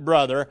covenant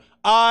brother,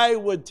 I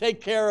would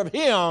take care of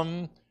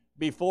him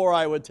before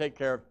I would take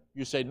care of...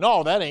 You say,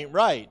 no, that ain't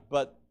right.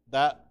 But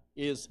that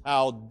is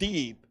how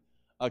deep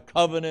a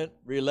covenant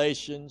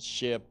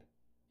relationship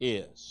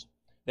is.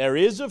 There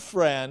is a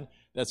friend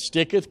that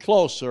sticketh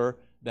closer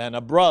than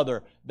a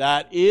brother.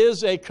 That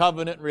is a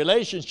covenant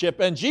relationship.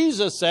 And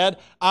Jesus said,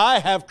 I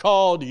have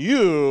called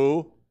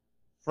you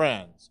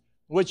friends.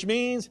 Which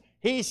means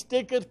He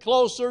sticketh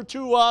closer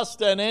to us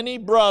than any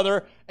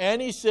brother,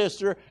 any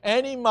sister,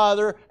 any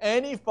mother,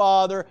 any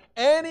father,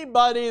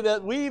 anybody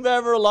that we've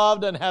ever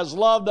loved and has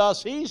loved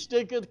us. He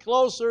sticketh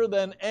closer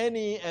than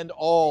any and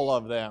all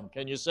of them.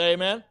 Can you say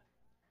amen?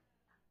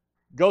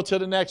 Go to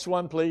the next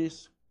one,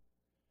 please.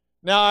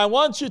 Now, I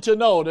want you to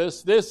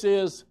notice this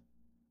is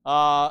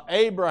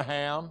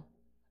Abraham,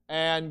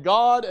 and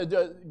God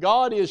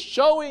is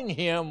showing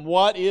him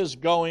what is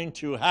going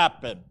to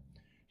happen.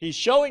 He's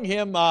showing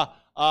him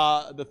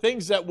the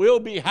things that will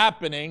be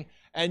happening,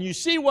 and you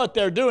see what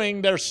they're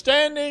doing. They're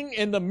standing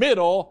in the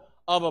middle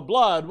of a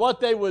blood. What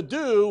they would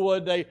do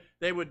would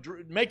they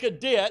would make a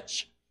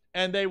ditch,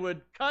 and they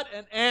would cut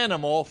an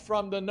animal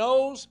from the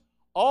nose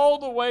all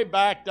the way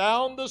back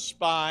down the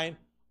spine,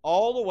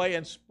 all the way,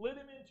 and split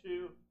him in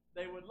two.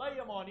 They would lay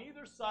him on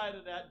either side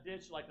of that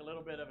ditch like a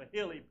little bit of a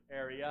hilly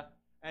area,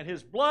 and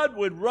his blood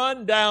would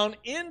run down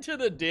into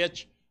the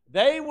ditch.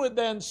 They would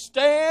then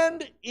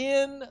stand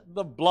in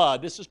the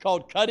blood. This is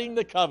called cutting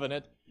the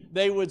covenant.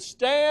 They would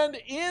stand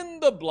in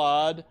the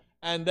blood,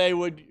 and they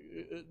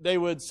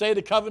would say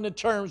the covenant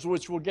terms,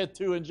 which we'll get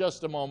to in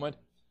just a moment.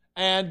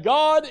 And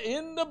God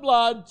in the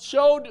blood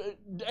showed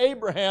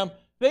Abraham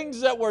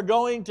things that were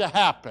going to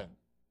happen.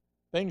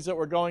 Things that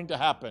were going to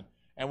happen.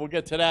 And we'll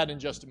get to that in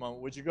just a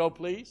moment. Would you go,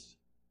 please?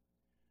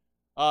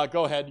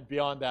 Go ahead,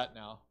 beyond that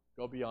now.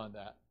 Go beyond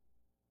that.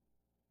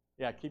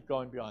 Yeah, keep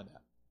going beyond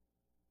that.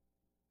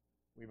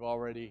 We've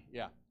already,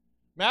 yeah.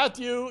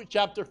 Matthew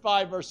chapter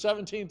 5, verse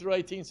 17 through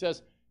 18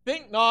 says,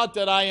 "Think not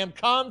that I am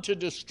come to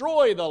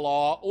destroy the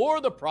law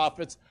or the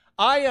prophets.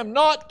 I am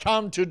not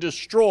come to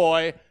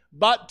destroy,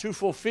 but to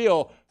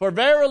fulfill. For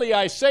verily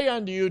I say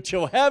unto you,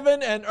 till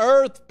heaven and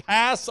earth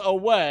pass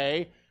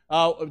away,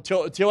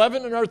 till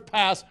heaven and earth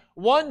pass,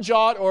 one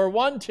jot or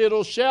one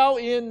tittle shall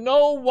in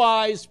no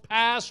wise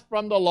pass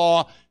from the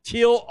law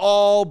till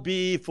all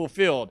be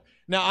fulfilled."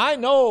 Now, I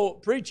know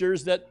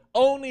preachers that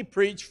only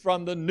preach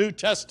from the New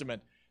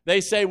Testament.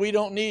 They say we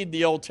don't need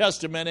the Old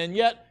Testament, and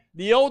yet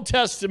the Old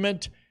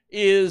Testament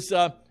is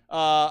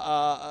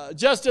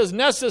just as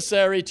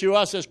necessary to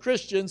us as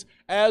Christians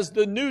as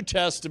the New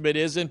Testament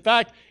is. In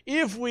fact,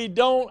 if we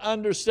don't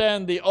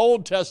understand the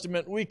Old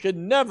Testament, we could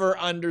never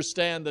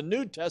understand the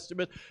New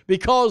Testament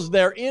because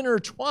they're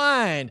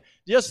intertwined.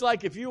 Just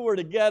like if you were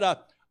to get a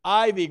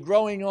ivy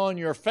growing on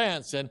your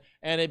fence and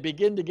it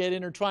begin to get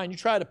intertwined, you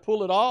try to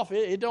pull it off,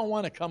 it don't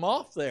want to come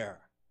off there.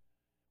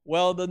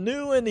 Well, the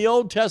New and the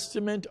Old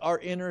Testament are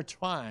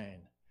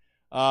intertwined.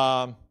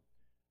 The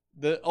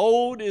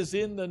old is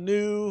in the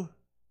new.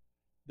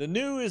 The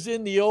new is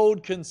in the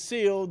old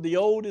concealed. The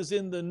old is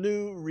in the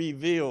new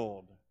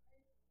revealed,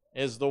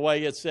 is the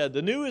way it's said.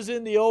 The new is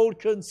in the old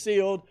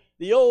concealed.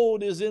 The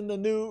old is in the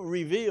new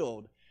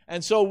revealed.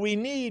 And so we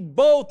need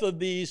both of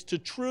these to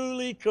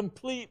truly,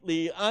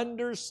 completely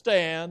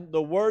understand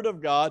the Word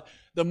of God.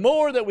 The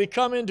more that we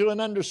come into an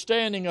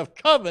understanding of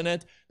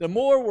covenant, the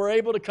more we're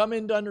able to come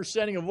into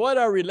understanding of what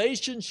our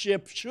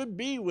relationship should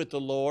be with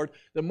the Lord,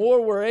 the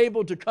more we're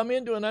able to come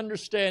into an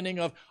understanding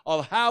of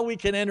how we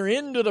can enter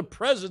into the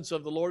presence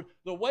of the Lord,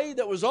 the way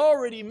that was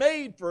already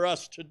made for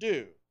us to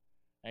do.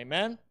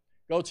 Amen?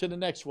 Go to the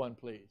next one,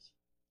 please.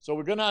 So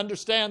we're going to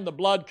understand the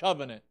blood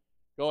covenant.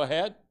 Go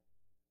ahead.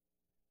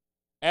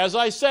 As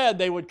I said,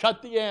 they would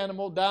cut the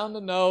animal down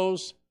the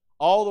nose,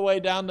 all the way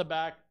down the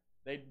back.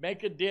 They'd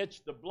make a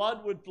ditch. The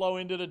blood would flow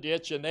into the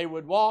ditch, and they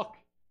would walk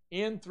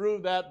in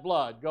through that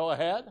blood. Go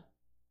ahead.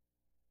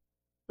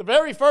 The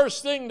very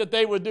first thing that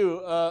they would do,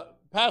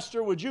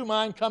 Pastor, would you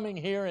mind coming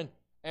here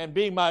and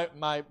being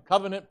my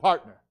covenant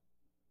partner?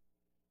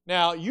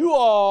 Now, you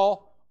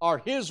all are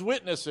his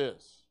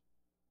witnesses.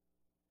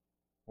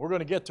 We're going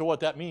to get to what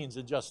that means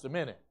in just a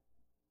minute.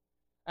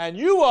 And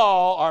you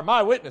all are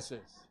my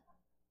witnesses.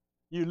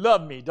 You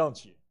love me,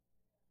 don't you?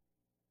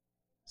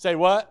 Say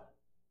what?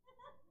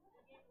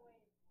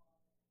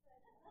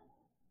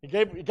 He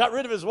got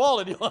rid of his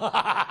wallet.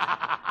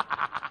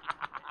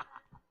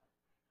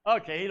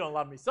 Okay, he don't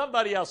love me.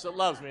 Somebody else that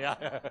loves me.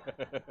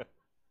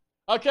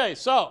 Okay,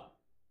 so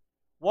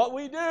what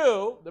we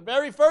do, the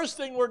very first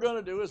thing we're going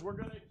to do is we're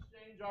going to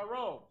exchange our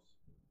robes.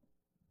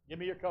 Give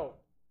me your coat.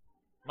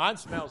 Mine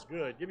smells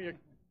good. Give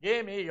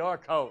me your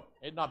coat.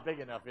 It's not big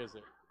enough, is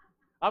it?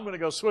 I'm going to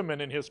go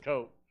swimming in his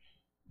coat.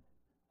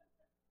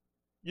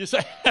 You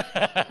say,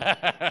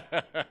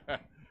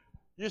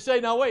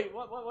 now wait,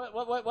 what?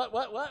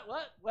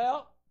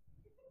 Well,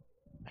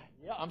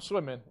 yeah, I'm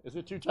swimming. Is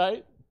it too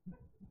tight?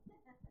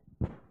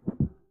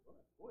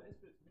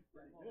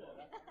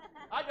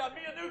 I got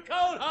me a new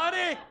coat,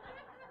 honey.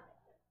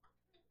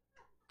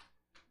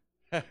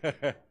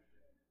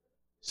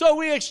 So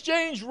we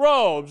exchange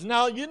robes.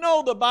 Now, you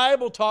know the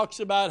Bible talks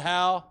about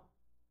how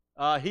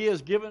he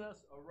has given us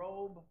a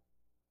robe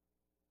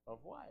of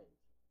white.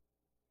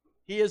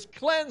 He has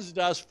cleansed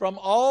us from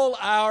all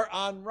our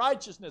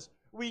unrighteousness.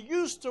 We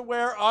used to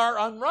wear our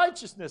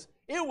unrighteousness.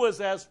 It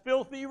was as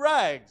filthy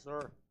rags.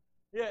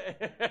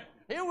 It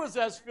was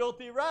as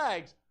filthy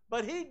rags.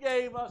 But he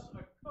gave us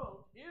a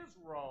coat, his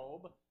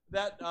robe,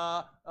 that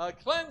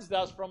cleansed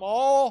us from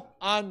all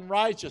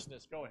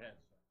unrighteousness. Go ahead.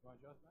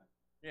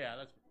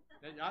 Yeah,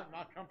 I'm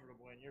not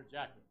comfortable in your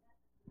jacket.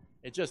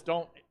 It just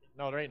don't.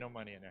 No, there ain't no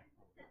money in there.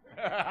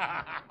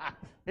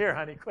 Here,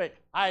 honey, quick,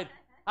 hide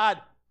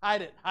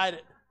it.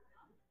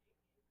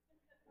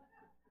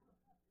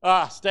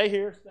 Stay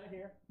here.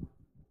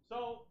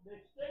 So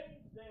they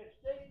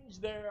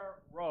exchanged their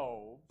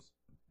robes,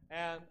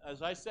 and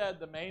as I said,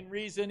 the main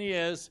reason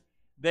is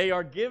they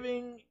are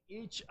giving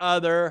each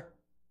other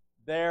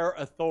their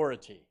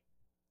authority.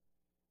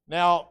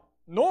 Now,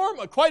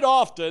 quite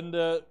often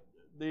the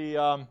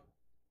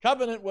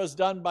covenant was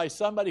done by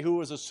somebody who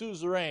was a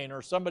suzerain,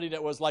 or somebody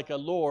that was like a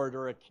lord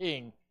or a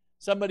king,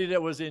 somebody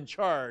that was in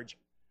charge,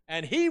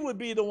 and he would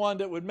be the one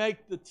that would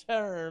make the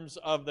terms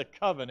of the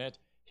covenant.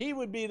 He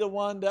would be the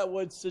one that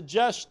would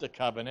suggest the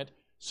covenant.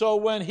 So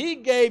when he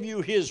gave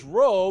you his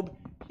robe,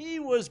 he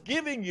was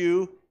giving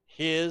you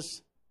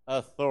his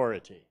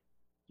authority.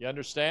 You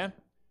understand?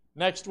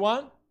 Next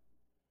one.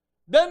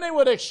 Then they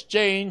would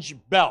exchange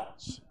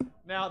belts.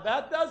 Now,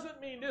 that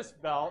doesn't mean this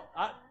belt.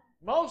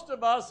 Most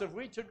of us, if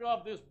we took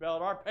off this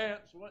belt, our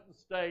pants wouldn't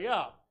stay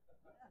up.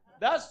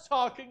 That's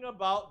talking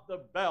about the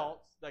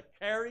belts that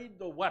carried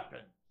the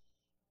weapon.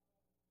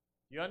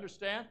 You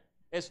understand?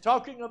 It's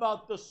talking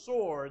about the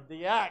sword,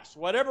 the axe,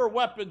 whatever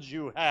weapons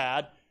you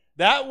had.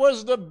 That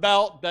was the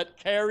belt that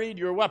carried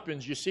your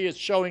weapons. You see, it's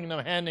showing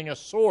them handing a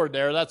sword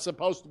there. That's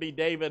supposed to be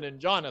David and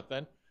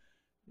Jonathan.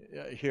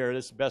 Here,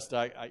 this is best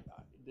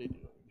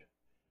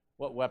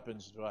what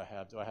weapons do I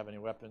have? Do I have any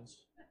weapons?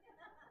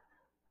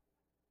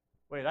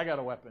 Wait, I got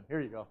a weapon.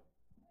 Here you go.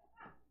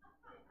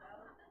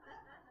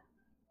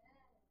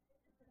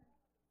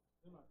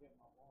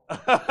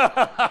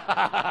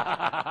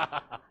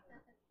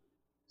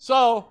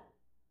 So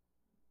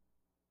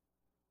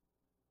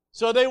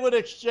they would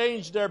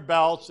exchange their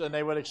belts and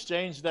they would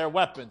exchange their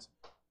weapons.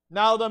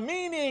 Now the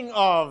meaning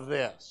of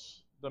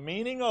this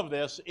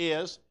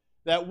is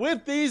that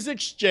with these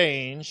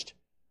exchanged,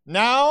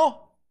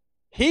 now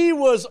he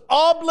was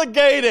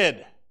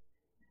obligated.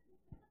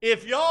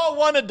 If y'all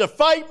wanted to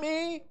fight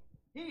me,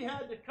 he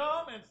had to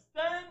come and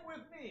stand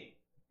with me.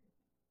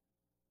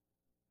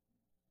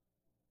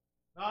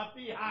 Not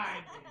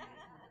behind me.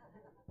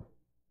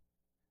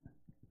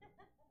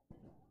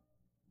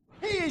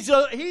 He's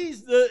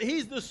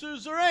the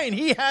suzerain.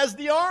 He has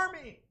the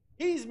army.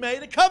 He's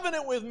made a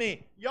covenant with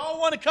me. Y'all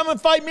want to come and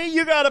fight me?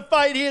 You got to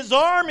fight his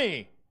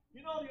army.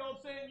 You know the old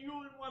saying, you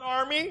in one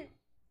army?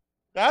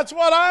 That's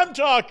what I'm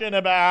talking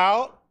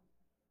about.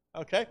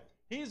 Okay?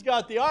 He's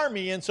got the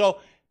army, and so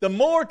the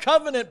more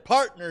covenant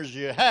partners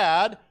you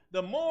had,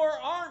 the more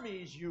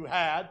armies you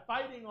had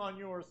fighting on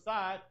your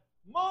side,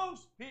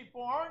 most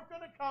people aren't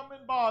going to come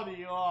and bother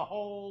you a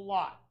whole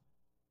lot.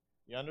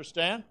 You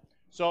understand?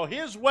 So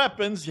his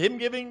weapons, him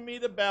giving me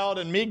the belt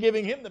and me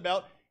giving him the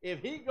belt,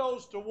 if he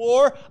goes to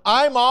war,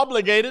 I'm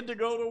obligated to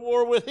go to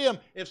war with him.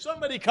 If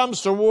somebody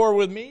comes to war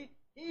with me,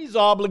 he's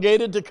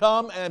obligated to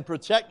come and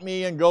protect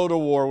me and go to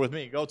war with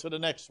me. Go to the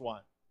next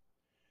one.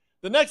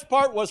 The next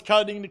part was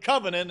cutting the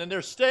covenant, and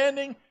they're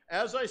standing,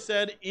 as I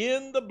said,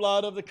 in the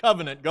blood of the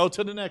covenant. Go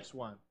to the next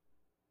one.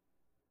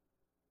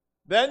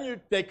 Then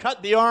they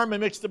cut the arm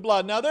and mix the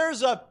blood. Now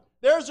there's a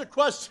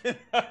question.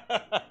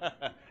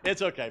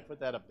 It's okay, put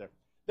that up there.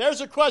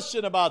 There's a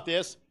question about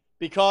this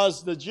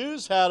because the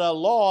Jews had a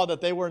law that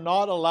they were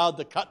not allowed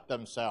to cut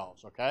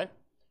themselves, okay?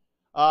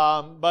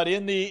 But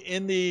in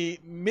the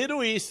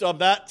Middle East of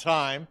that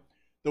time,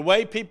 the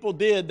way people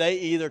did, they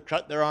either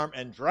cut their arm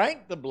and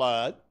drank the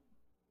blood,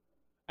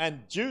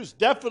 and Jews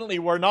definitely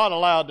were not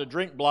allowed to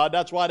drink blood.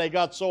 That's why they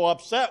got so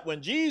upset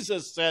when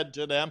Jesus said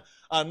to them,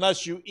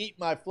 unless you eat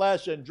my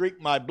flesh and drink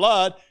my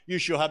blood, you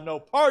shall have no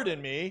part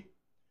in me.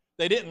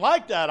 They didn't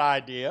like that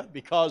idea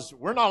because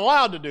we're not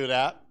allowed to do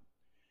that.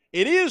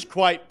 It is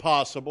quite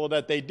possible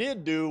that they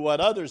did do what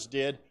others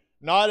did,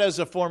 not as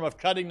a form of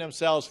cutting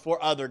themselves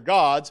for other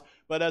gods,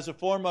 but as a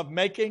form of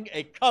making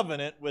a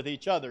covenant with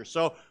each other.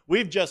 So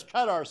we've just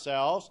cut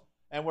ourselves,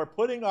 and we're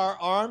putting our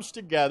arms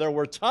together.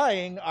 We're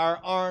tying our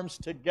arms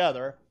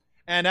together.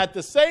 And at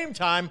the same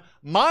time,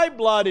 my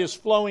blood is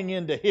flowing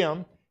into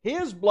him.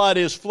 His blood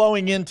is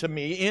flowing into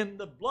me. In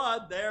the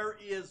blood, there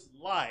is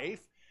life.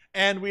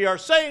 And we are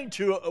saying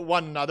to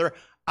one another,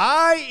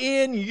 I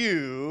in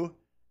you,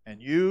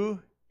 and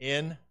you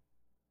in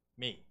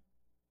me.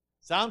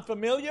 Sound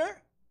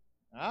familiar?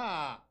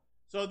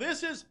 So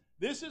this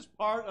is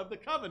part of the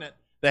covenant.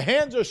 The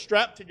hands are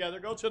strapped together.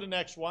 Go to the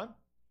next one.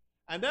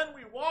 And then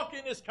we walk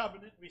in this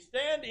covenant. We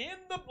stand in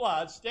the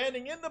blood.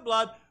 Standing in the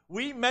blood,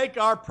 we make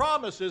our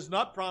promises.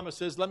 Not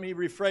promises. Let me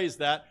rephrase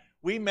that.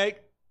 We make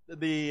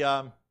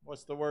the,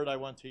 what's the word I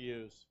want to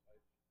use?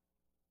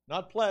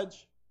 Not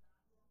pledge.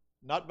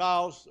 Not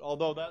vows,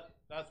 although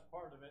that's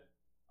part of it.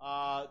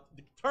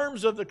 The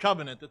terms of the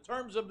covenant. The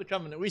terms of the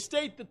covenant. We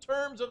state the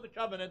terms of the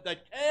covenant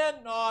that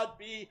cannot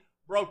be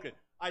broken.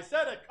 I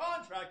said a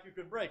contract you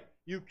can break.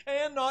 You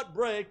cannot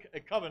break a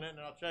covenant,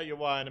 and I'll tell you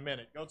why in a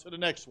minute. Go to the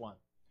next one.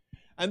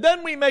 And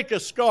then we make a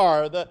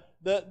scar. The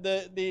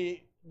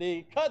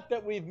the cut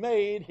that we've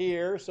made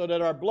here so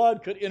that our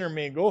blood could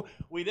intermingle,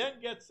 we then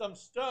get some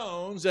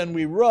stones and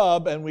we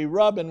rub and we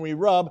rub and we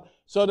rub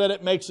so that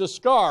it makes a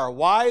scar.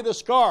 Why the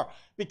scar?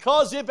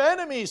 Because if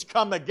enemies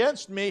come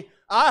against me,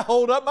 I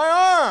hold up my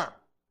arm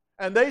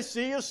and they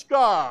see a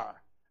scar.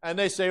 And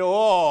they say,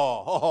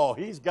 oh,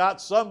 he's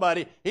got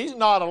somebody. He's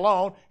not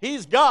alone.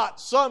 He's got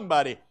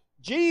somebody.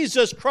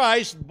 Jesus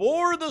Christ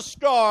bore the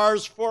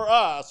scars for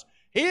us.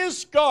 His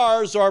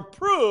scars are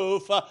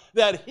proof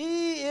that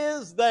He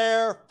is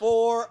there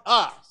for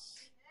us.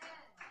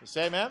 You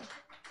say amen?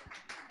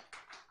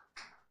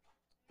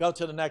 Go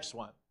to the next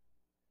one.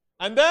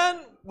 And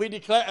then we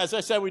declare, as I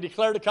said, we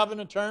declare the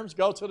covenant terms.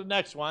 Go to the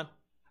next one.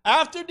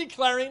 After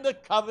declaring the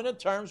covenant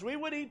terms, we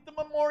would eat the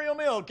memorial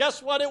meal.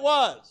 Guess what it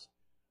was?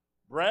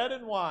 Bread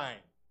and wine.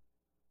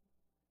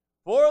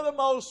 For the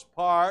most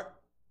part,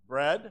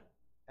 bread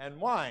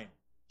and wine.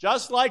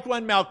 Just like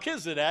when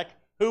Melchizedek,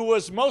 who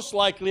was most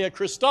likely a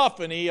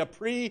Christophany, a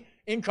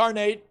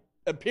pre-incarnate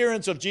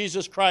appearance of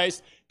Jesus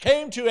Christ,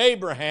 came to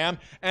Abraham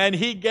and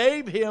he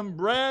gave him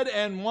bread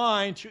and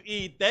wine to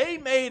eat. They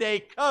made a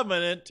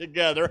covenant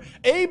together.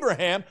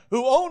 Abraham,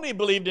 who only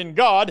believed in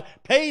God,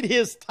 paid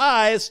his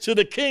tithes to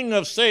the king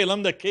of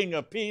Salem, the king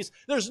of peace.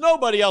 There's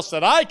nobody else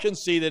that I can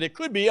see that it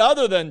could be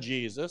other than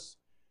Jesus.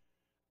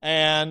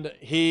 And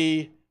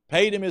he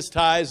paid him his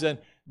tithes and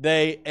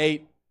they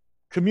ate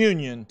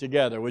communion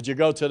together. Would you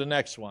go to the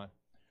next one?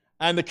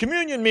 And the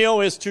communion meal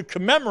is to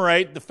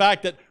commemorate the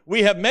fact that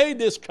we have made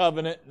this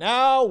covenant.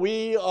 Now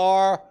we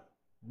are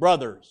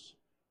brothers.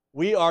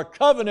 We are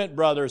covenant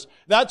brothers.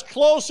 That's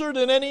closer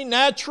than any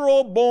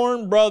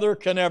natural-born brother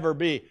can ever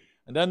be.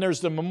 And then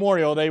there's the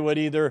memorial. They would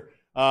either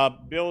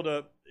build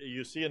a,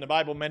 you see in the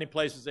Bible many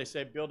places they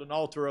say build an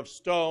altar of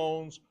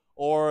stones,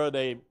 or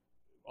they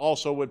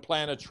also would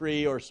plant a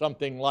tree or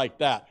something like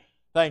that.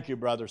 Thank you,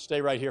 brother. Stay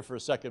right here for a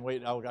second.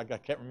 Wait, I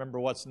can't remember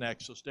what's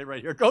next, so stay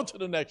right here. Go to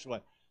the next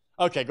one.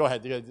 Okay, go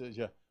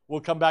ahead.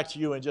 We'll come back to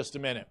you in just a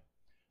minute.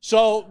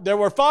 So there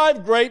were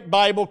 5 great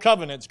Bible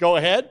covenants. Go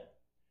ahead.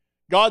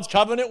 God's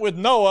covenant with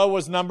Noah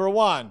was number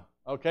 1.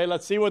 Okay,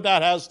 let's see what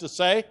that has to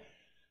say.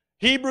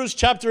 Hebrews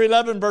chapter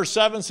 11, verse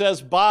 7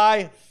 says,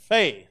 by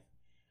faith,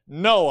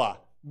 Noah,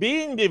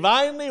 being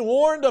divinely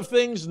warned of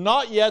things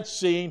not yet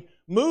seen,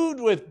 moved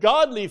with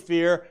godly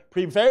fear,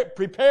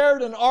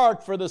 prepared an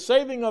ark for the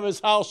saving of his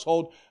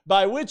household,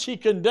 by which he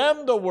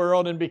condemned the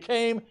world and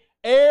became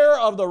heir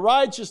of the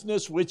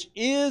righteousness which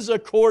is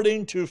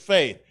according to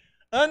faith.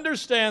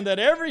 Understand that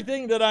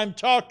everything that I'm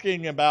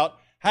talking about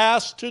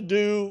has to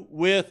do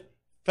with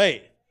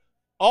faith.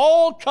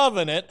 All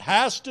covenant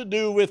has to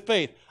do with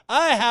faith.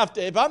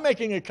 If I'm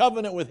making a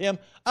covenant with Him,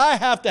 I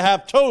have to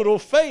have total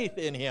faith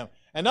in Him.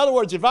 In other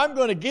words, if I'm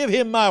going to give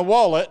Him my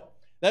wallet,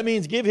 that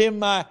means give Him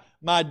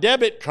my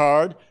debit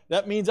card.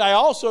 That means I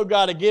also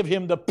got to give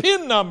Him the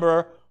PIN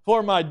number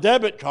for my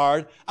debit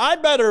card. I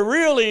better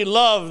really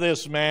love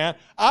this man.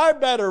 I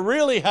better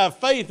really have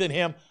faith in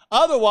him.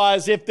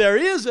 Otherwise, if there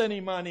is any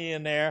money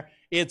in there,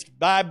 it's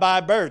bye-bye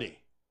birdie.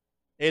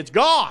 It's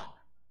gone.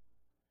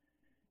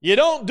 You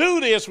don't do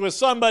this with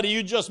somebody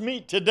you just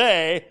meet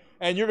today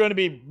and you're going to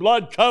be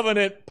blood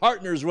covenant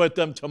partners with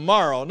them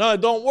tomorrow. No,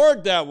 it don't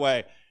work that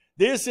way.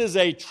 This is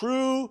a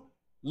true,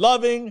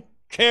 loving,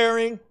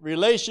 caring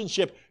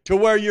relationship to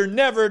where you're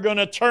never going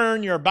to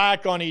turn your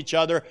back on each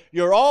other.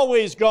 You're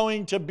always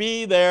going to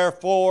be there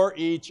for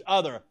each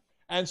other.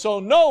 And so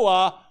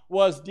Noah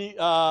was,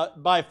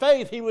 by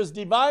faith, he was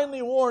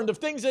divinely warned of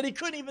things that he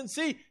couldn't even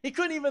see. He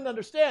couldn't even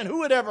understand.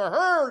 Who had ever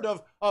heard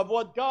of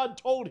what God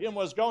told him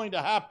was going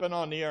to happen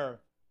on the earth?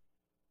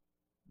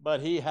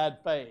 But he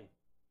had faith.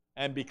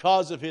 And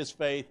because of his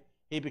faith,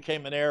 he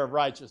became an heir of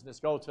righteousness.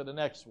 Go to the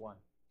next one.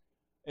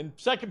 In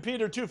 2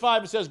 Peter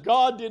 2:5 it says,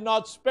 God did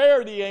not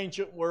spare the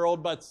ancient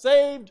world, but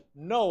saved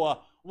Noah,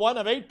 one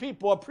of 8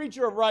 people, a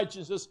preacher of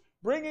righteousness,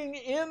 bringing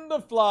in the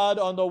flood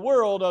on the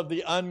world of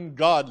the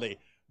ungodly.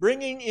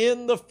 Bringing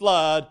in the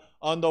flood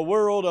on the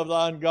world of the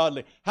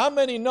ungodly. How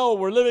many know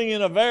we're living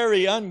in a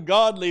very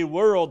ungodly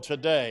world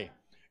today?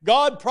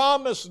 God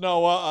promised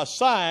Noah a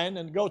sign,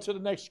 and go to the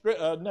next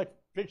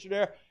picture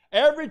there.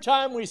 Every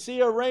time we see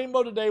a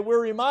rainbow today, we're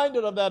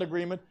reminded of that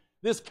agreement.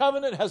 This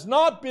covenant has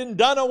not been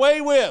done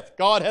away with.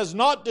 God has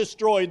not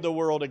destroyed the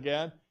world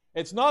again.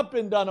 It's not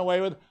been done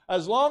away with.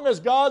 As long as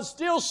God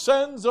still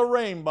sends a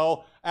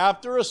rainbow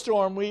after a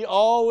storm, we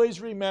always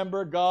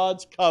remember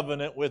God's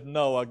covenant with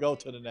Noah. Go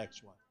to the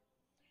next one.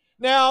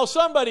 Now,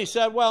 somebody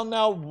said, well,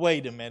 now,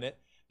 wait a minute.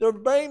 The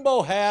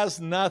rainbow has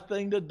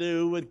nothing to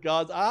do with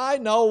God's. I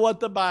know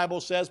what the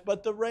Bible says,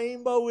 but the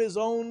rainbow is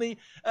only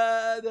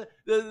the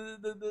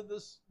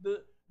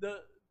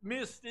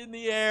mist in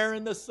the air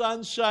and the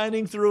sun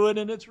shining through it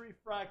and it's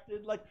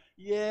refracted. Like,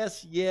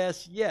 yes,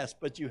 yes, yes.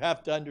 But you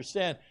have to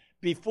understand,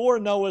 before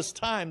Noah's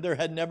time, there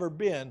had never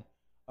been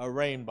a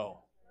rainbow.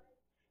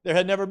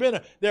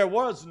 There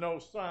was no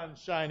sun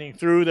shining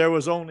through. There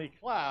was only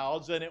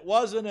clouds. And it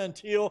wasn't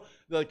until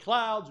the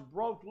clouds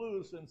broke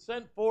loose and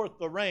sent forth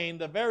the rain,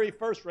 the very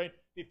first rain.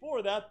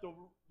 Before that, the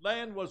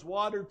land was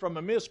watered from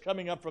a mist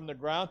coming up from the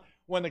ground.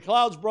 When the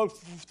clouds broke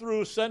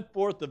through, sent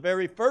forth the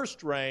very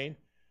first rain,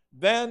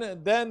 then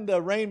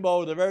the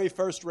rainbow, the very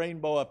first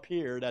rainbow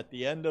appeared at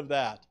the end of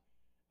that.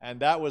 And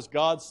that was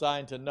God's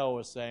sign to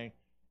Noah saying,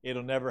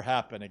 it'll never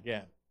happen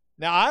again.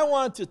 Now, I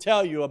want to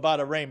tell you about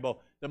a rainbow,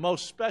 the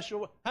most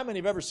special. How many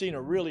have ever seen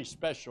a really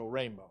special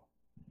rainbow?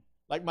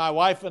 Like my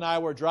wife and I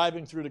were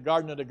driving through the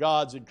Garden of the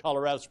Gods in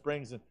Colorado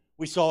Springs, and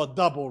we saw a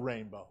double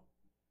rainbow.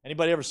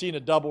 Anybody ever seen a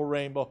double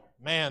rainbow?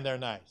 Man, they're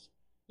nice.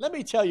 Let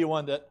me tell you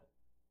one that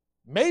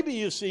maybe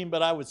you've seen,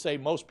 but I would say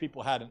most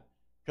people hadn't,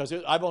 because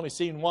I've only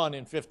seen one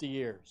in 50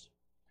 years.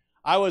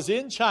 I was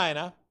in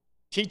China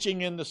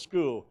teaching in the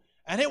school,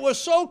 and it was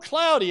so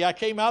cloudy. I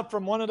came out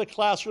from one of the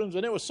classrooms,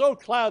 and it was so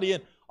cloudy,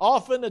 and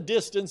off in the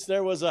distance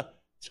there was a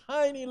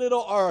tiny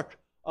little arc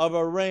of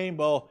a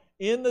rainbow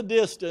in the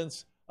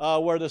distance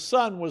where the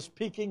sun was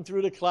peeking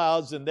through the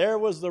clouds, and there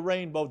was the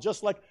rainbow,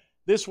 just like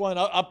this one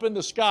up in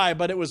the sky,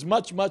 but it was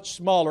much, much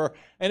smaller,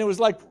 and it was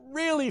like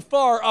really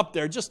far up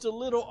there, just a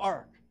little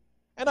arc.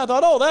 And I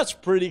thought, oh, that's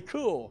pretty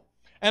cool.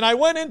 And I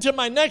went into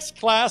my next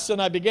class,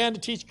 and I began to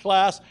teach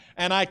class,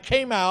 and I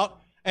came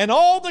out, and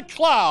all the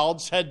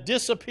clouds had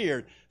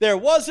disappeared. There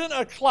wasn't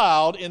a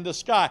cloud in the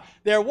sky.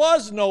 There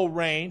was no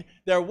rain.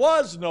 There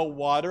was no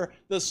water.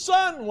 The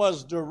sun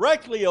was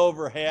directly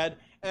overhead,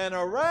 and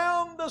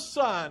around the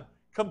sun,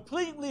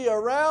 completely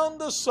around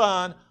the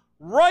sun,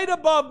 right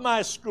above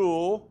my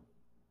school,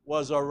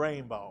 was a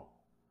rainbow.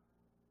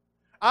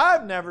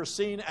 I've never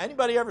seen,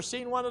 anybody ever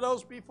seen one of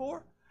those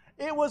before?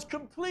 It was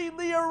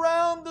completely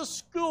around the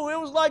school. It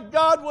was like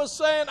God was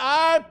saying,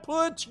 I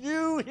put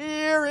you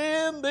here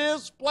in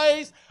this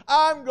place.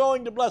 I'm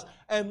going to bless.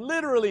 And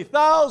literally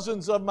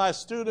thousands of my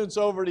students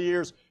over the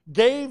years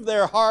gave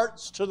their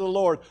hearts to the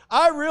Lord.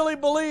 I really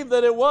believe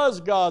that it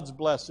was God's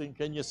blessing.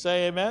 Can you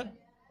say amen?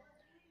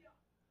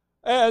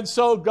 And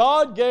so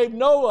God gave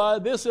Noah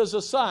this as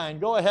a sign.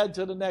 Go ahead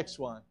to the next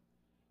one.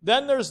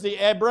 Then there's the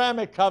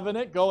Abrahamic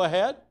covenant. Go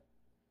ahead.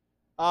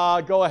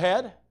 Go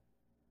ahead.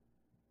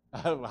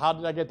 How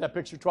did I get that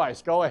picture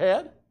twice? Go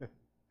ahead.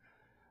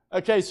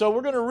 Okay, so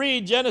we're going to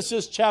read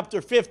Genesis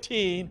chapter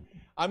 15.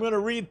 I'm going to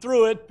read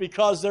through it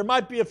because there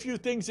might be a few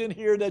things in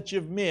here that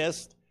you've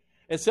missed.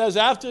 It says,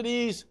 after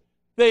these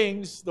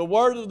things, the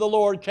word of the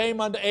Lord came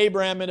unto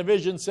Abraham in a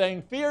vision,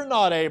 saying, Fear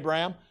not,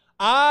 Abraham,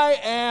 I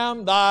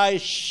am thy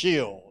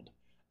shield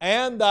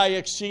and thy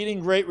exceeding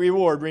great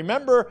reward.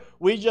 Remember,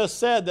 we just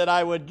said that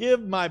I would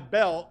give my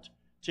belt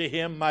to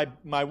him,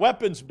 my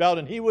weapons belt,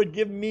 and he would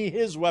give me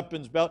his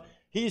weapons belt.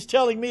 He's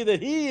telling me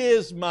that he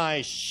is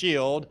my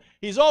shield.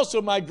 He's also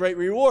my great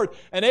reward.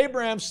 And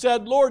Abraham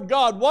said, Lord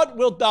God, what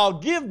wilt thou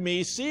give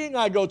me, seeing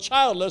I go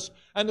childless,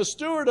 and the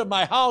steward of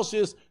my house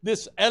is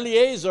this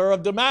Eliezer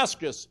of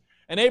Damascus?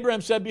 And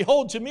Abraham said,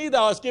 Behold, to me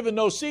thou hast given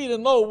no seed,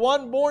 and lo,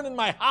 one born in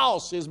my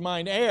house is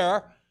mine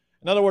heir.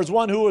 In other words,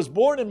 one who was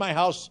born in my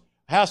house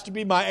has to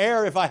be my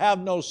heir if I have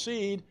no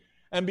seed.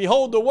 And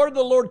behold, the word of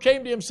the Lord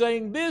came to him,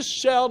 saying, This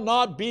shall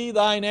not be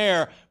thine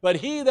heir, but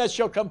he that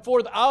shall come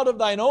forth out of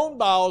thine own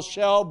bowels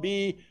shall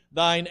be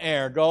thine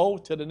heir. Go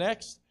to the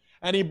next.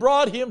 And he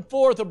brought him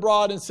forth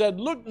abroad and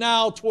said, Look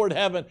now toward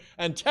heaven,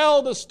 and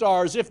tell the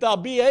stars, if thou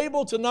be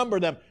able to number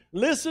them.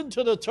 Listen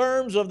to the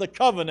terms of the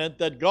covenant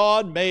that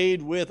God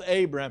made with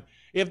Abraham.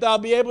 If thou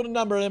be able to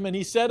number them. And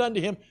he said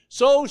unto him,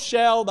 So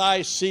shall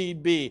thy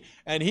seed be.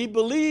 And he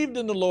believed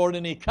in the Lord,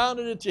 and he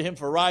counted it to him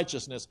for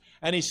righteousness.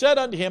 And he said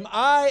unto him,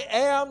 I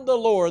am the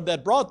Lord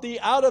that brought thee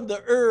out of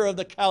the Ur of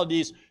the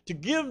Chaldees to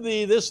give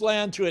thee this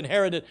land to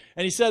inherit it.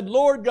 And he said,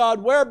 Lord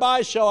God,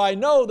 whereby shall I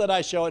know that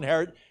I shall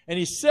inherit? And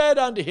he said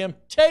unto him,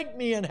 Take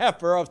me an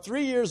heifer of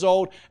 3 years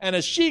old, and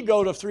a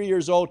she-goat of 3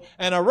 years old,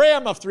 and a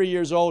ram of 3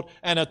 years old,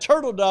 and a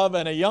turtle dove,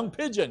 and a young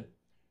pigeon.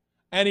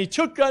 And he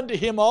took unto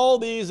him all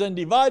these, and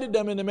divided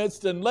them in the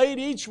midst, and laid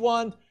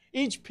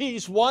each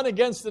piece one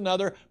against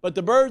another, but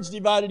the birds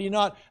divided he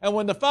not. And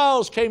when the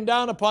fowls came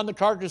down upon the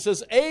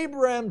carcasses,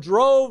 Abraham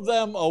drove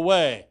them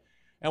away.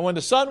 And when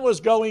the sun was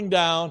going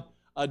down,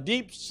 a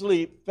deep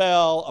sleep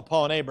fell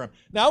upon Abraham.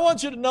 Now I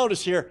want you to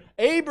notice here,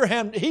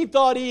 Abraham, he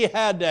thought he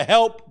had to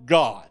help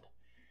God.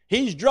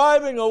 He's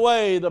driving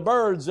away the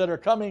birds that are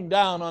coming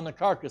down on the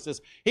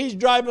carcasses. He's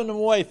driving them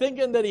away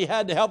thinking that he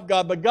had to help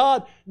God, but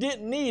God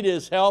didn't need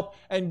his help,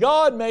 and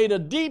God made a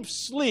deep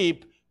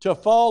sleep to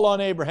fall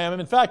on Abraham.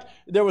 And in fact,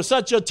 there was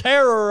such a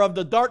terror of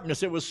the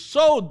darkness. It was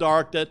so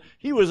dark that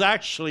he was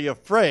actually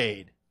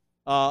afraid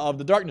of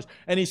the darkness.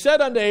 And he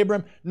said unto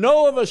Abram,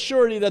 Know of a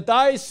surety that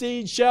thy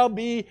seed shall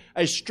be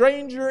a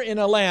stranger in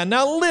a land.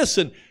 Now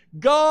listen,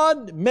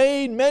 God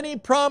made many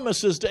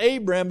promises to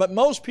Abraham, but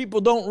most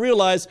people don't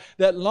realize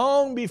that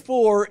long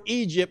before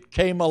Egypt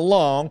came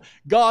along,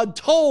 God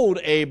told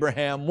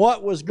Abraham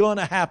what was going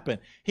to happen.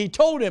 He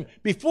told him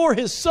before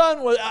his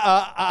son was,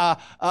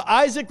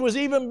 Isaac was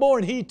even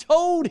born, he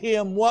told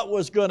him what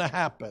was going to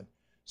happen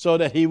so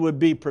that he would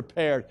be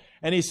prepared.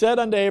 And he said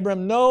unto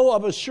Abram, Know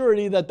of a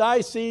surety that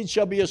thy seed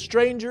shall be a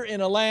stranger in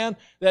a land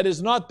that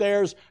is not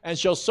theirs, and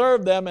shall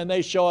serve them, and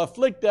they shall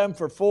afflict them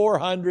for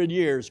 400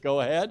 years.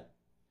 Go ahead.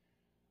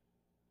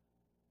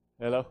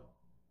 Hello?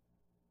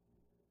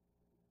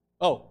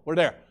 Oh, we're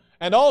there.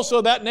 And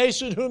also that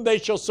nation whom they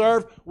shall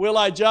serve will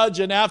I judge,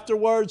 and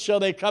afterwards shall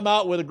they come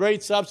out with a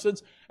great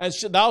substance. And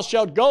thou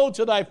shalt go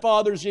to thy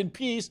fathers in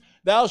peace.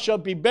 Thou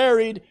shalt be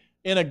buried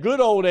in a good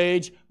old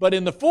age. But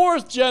in the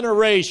fourth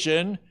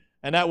generation,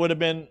 and that would have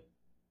been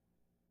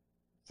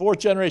fourth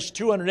generation,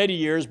 280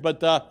 years,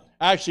 but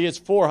actually it's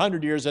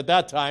 400 years at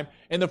that time.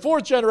 In the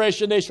fourth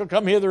generation they shall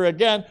come hither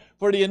again,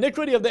 for the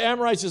iniquity of the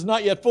Amorites is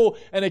not yet full.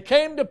 And it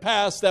came to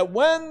pass that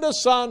when the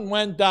sun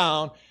went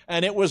down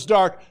and it was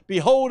dark,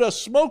 behold, a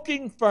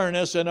smoking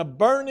furnace and a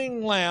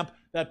burning lamp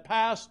that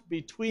passed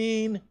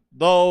between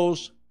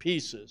those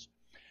pieces.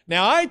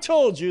 Now I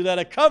told you that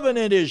a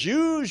covenant is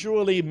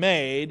usually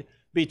made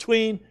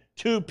between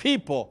two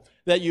people,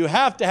 that you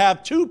have to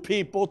have two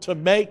people to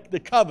make the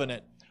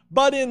covenant.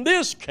 But in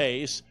this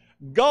case,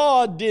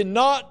 God did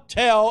not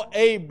tell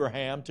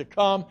Abraham to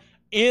come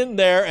in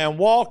there and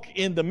walk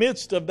in the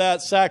midst of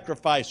that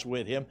sacrifice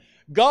with him.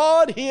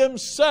 God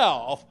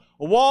Himself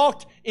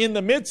walked in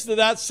the midst of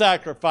that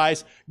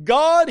sacrifice.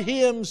 God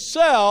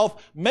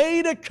Himself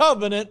made a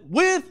covenant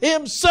with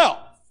Himself.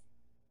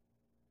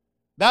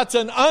 That's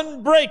an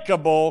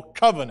unbreakable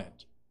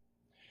covenant.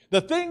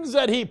 The things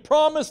that He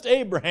promised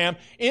Abraham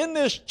in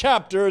this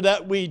chapter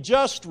that we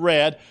just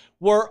read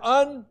were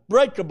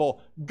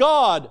unbreakable.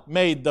 God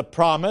made the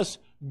promise.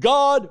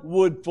 God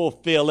would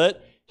fulfill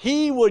it.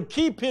 He would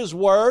keep His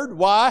word.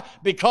 Why?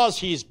 Because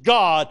He's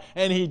God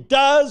and He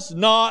does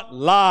not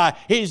lie.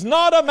 He's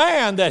not a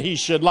man that He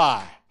should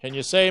lie. Can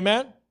you say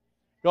amen?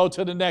 Go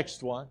to the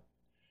next one.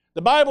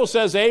 The Bible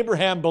says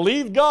Abraham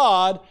believed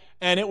God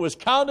and it was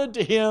counted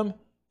to him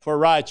for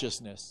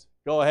righteousness.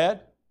 Go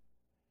ahead.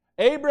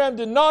 Abraham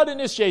did not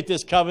initiate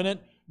this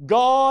covenant.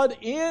 God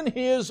in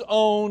His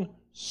own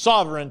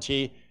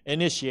sovereignty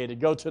initiated.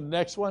 Go to the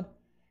next one.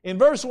 In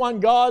verse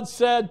 1, God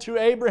said to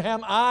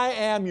Abraham, I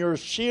am your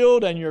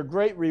shield and your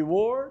great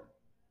reward.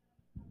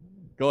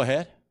 Go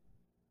ahead.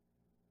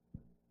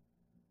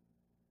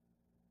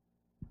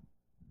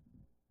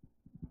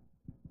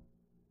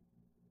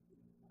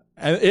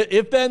 And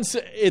it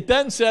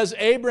then says,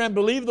 Abraham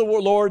believed the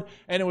Lord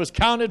and it was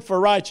counted for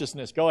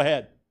righteousness. Go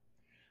ahead.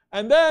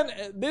 And then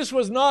this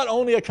was not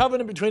only a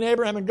covenant between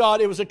Abraham and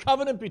God, it was a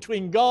covenant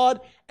between God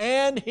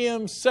and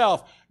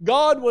Himself.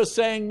 God was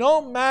saying,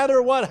 no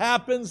matter what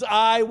happens,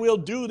 I will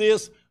do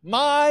this.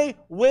 My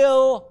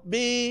will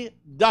be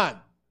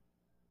done.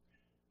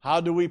 How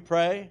do we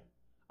pray?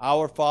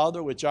 Our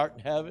Father, which art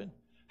in heaven,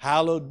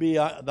 hallowed be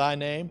thy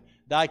name.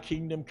 Thy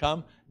kingdom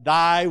come.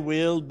 Thy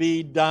will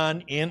be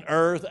done in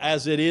earth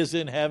as it is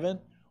in heaven.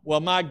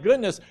 Well, my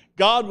goodness,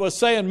 God was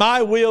saying,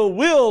 my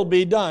will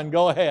be done.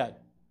 Go ahead.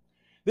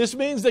 This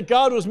means that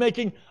God was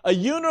making a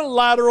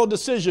unilateral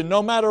decision.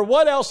 No matter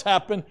what else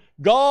happened,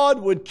 God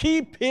would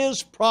keep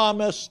His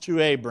promise to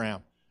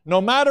Abraham.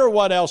 No matter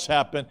what else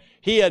happened,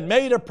 He had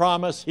made a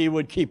promise, He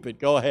would keep it.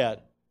 Go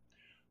ahead.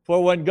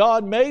 For when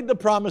God made the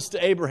promise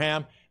to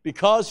Abraham,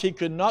 because He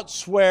could not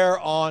swear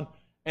on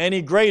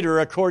any greater,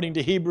 according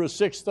to Hebrews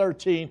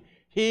 6:13,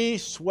 He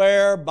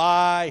swore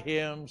by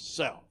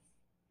Himself.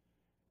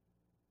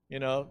 You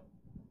know,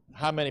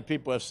 how many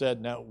people have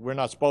said, now we're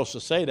not supposed to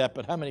say that,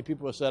 but how many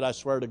people have said, I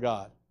swear to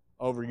God,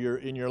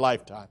 in your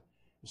lifetime?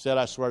 You said,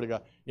 I swear to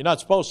God. You're not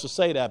supposed to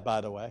say that,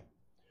 by the way.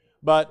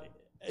 But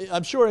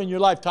I'm sure in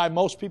your lifetime,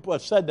 most people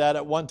have said that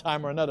at one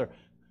time or another.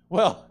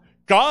 Well,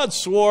 God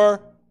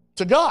swore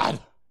to God.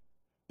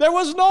 There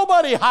was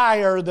nobody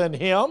higher than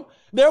Him.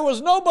 There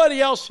was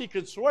nobody else He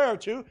could swear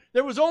to.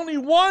 There was only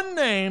one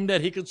name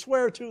that He could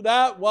swear to.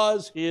 That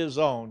was His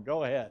own.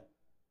 Go ahead.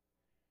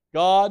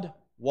 God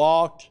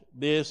walked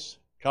this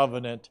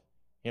covenant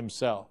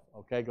Himself.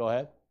 Okay, go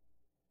ahead.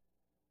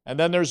 And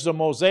then there's the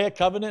Mosaic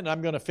covenant, and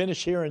I'm going to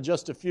finish here in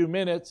just a few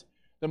minutes.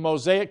 The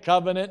Mosaic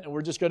covenant, and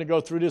we're just going to go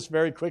through this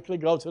very quickly.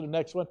 Go to the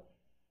next one.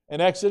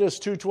 In Exodus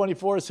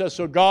 2:24, it says,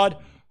 so God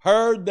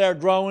heard their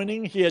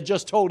groaning. He had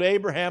just told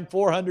Abraham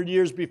 400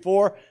 years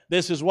before,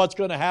 this is what's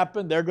going to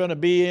happen. They're going to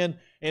be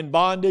in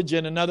bondage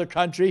in another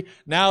country.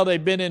 Now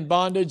they've been in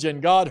bondage,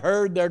 and God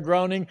heard their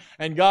groaning,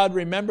 and God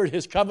remembered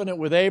His covenant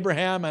with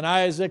Abraham and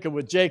Isaac and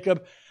with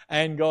Jacob.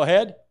 And go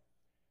ahead.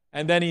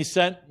 And then He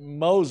sent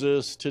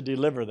Moses to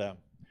deliver them.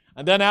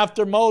 And then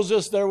after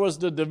Moses, there was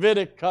the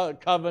Davidic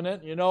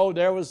covenant. You know,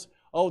 there was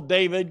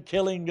David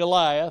killing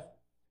Goliath.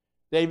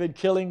 David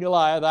killing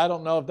Goliath. I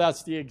don't know if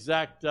that's the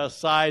exact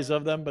size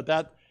of them, but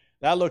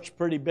that looks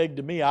pretty big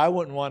to me. I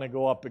wouldn't want to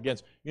go up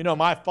against. You know,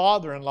 my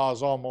father-in-law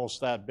is almost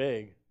that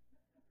big.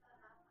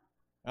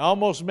 It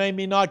almost made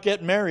me not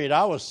get married.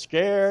 I was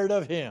scared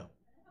of him.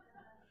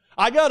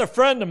 I got a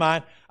friend of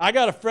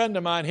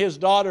mine. His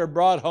daughter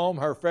brought home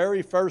her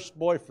very first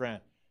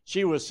boyfriend.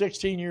 She was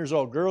 16 years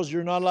old. Girls,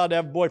 you're not allowed to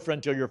have a boyfriend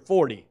until you're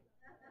 40.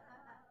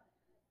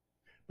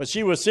 But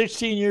she was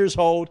 16 years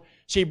old.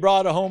 She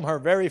brought home her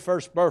very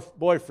first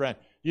boyfriend.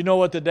 You know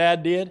what the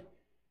dad did?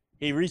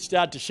 He reached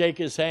out to shake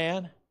his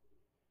hand,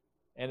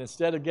 and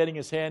instead of getting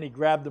his hand, he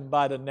grabbed him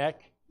by the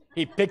neck.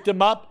 He picked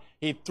him up.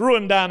 He threw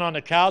him down on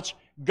the couch,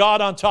 got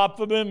on top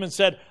of him, and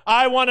said,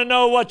 I want to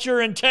know what your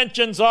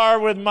intentions are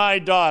with my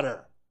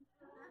daughter.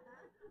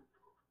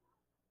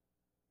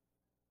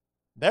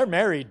 They're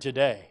married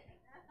today.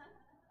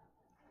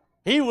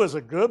 He was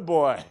a good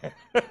boy.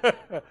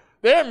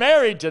 They're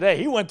married today.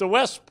 He went to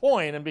West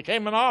Point and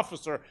became an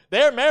officer.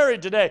 They're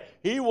married today.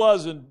 He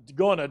wasn't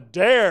going to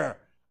dare.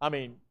 I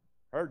mean,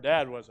 her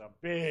dad was a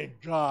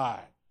big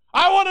guy.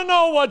 I want to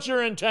know what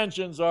your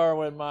intentions are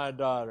with my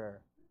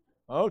daughter.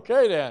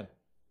 Okay, then.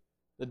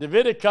 The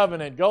Davidic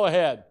covenant. Go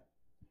ahead.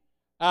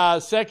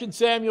 2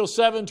 Samuel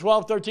 7,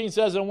 12, 13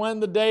 says, And when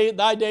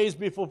thy days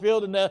be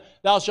fulfilled, and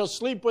thou shalt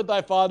sleep with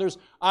thy fathers,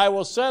 I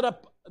will set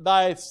up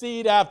thy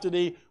seed after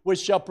thee, which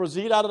shall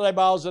proceed out of thy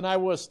bowels, and I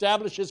will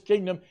establish his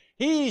kingdom.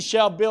 He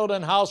shall build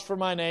an house for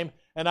my name,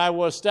 and I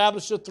will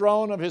establish the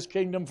throne of his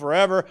kingdom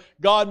forever.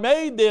 God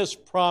made this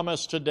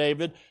promise to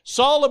David.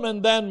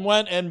 Solomon then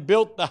went and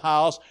built the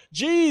house.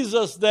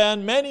 Jesus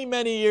then, many,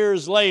 many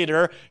years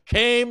later,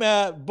 came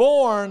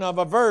born of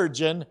a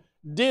virgin,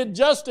 did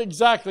just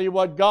exactly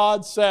what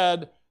God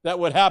said that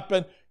would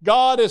happen.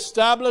 God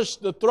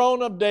established the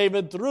throne of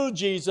David through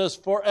Jesus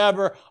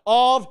forever.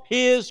 Of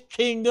his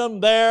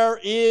kingdom there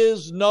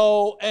is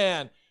no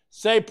end.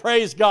 Say,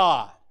 praise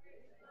God.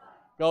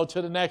 Go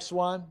to the next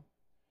one.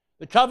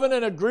 The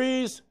covenant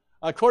agrees,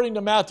 according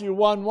to Matthew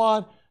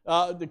 1:1,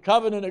 the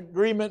covenant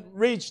agreement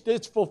reached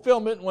its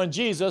fulfillment when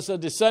Jesus, a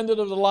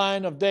descendant of the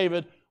line of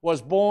David, was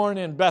born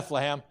in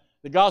Bethlehem.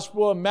 The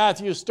Gospel of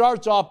Matthew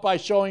starts off by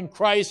showing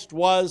Christ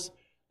was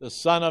the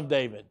son of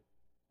David.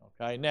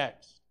 Okay,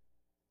 next.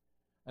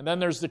 And then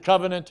there's the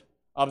covenant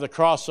of the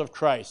cross of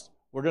Christ.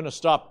 We're going to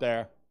stop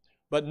there.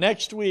 But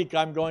next week,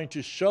 I'm going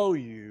to show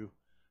you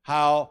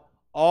how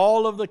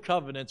all of the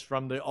covenants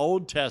from the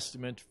Old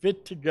Testament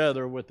fit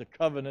together with the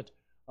covenant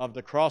of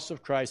the cross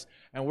of Christ.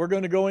 And we're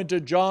going to go into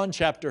John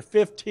chapter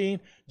 15,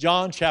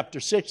 John chapter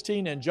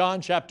 16, and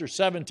John chapter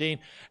 17.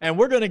 And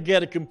we're going to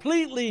get a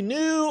completely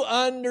new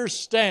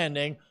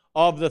understanding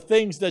of the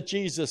things that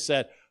Jesus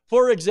said.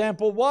 For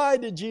example, why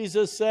did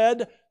Jesus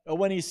said,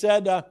 when he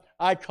said,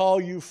 I call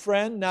you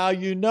friend, now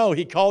you know.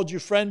 He called you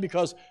friend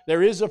because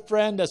there is a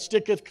friend that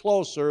sticketh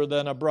closer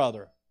than a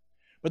brother.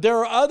 But there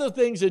are other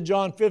things in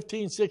John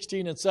 15,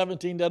 16, and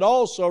 17 that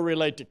also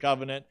relate to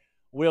covenant.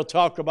 We'll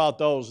talk about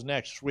those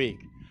next week.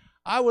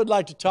 I would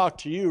like to talk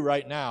to you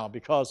right now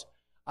because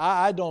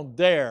I don't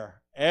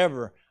dare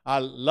ever, I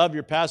love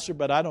your pastor,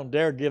 but I don't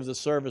dare give the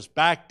service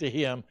back to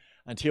him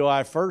until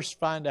I first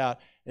find out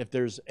if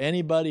there's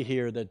anybody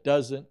here that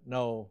doesn't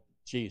know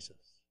Jesus.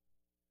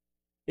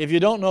 If you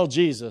don't know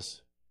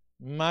Jesus,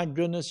 my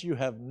goodness, you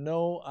have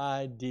no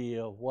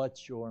idea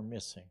what you're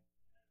missing.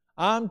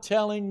 I'm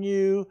telling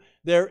you,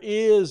 there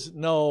is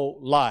no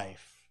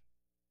life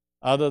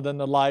other than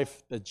the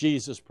life that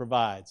Jesus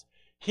provides.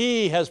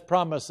 He has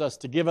promised us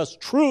to give us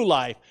true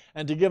life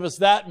and to give us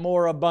that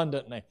more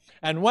abundantly.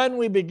 And when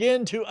we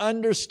begin to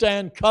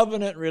understand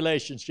covenant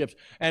relationships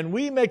and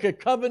we make a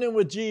covenant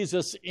with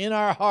Jesus in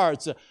our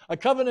hearts, a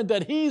covenant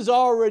that He's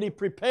already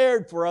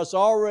prepared for us,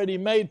 already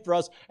made for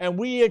us, and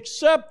we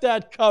accept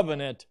that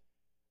covenant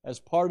as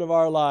part of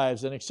our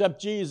lives and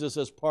accept Jesus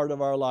as part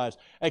of our lives.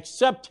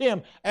 Accept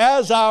Him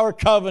as our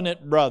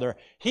covenant brother.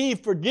 He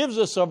forgives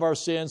us of our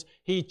sins.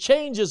 He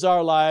changes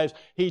our lives.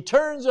 He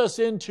turns us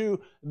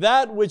into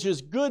that which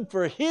is good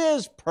for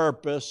His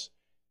purpose,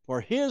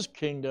 for His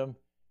kingdom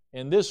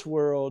in this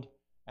world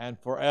and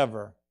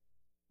forever.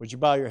 Would you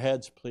bow your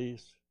heads,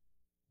 please?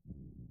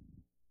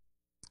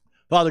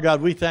 Father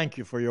God, we thank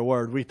You for Your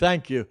word. We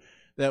thank You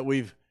that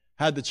we've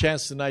had the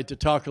chance tonight to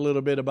talk a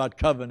little bit about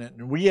covenant.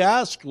 And we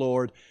ask,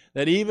 Lord,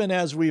 that even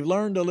as we've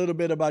learned a little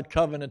bit about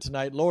covenant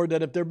tonight, Lord,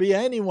 that if there be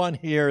anyone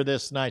here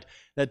this night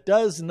that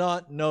does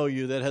not know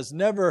You, that has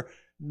never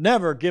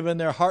given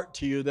their heart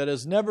to You, that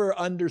has never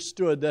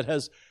understood, that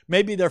has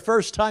maybe their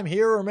first time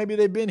here or maybe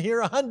they've been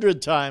here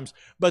 100 times,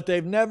 but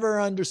they've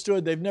never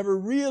understood, they've never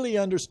really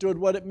understood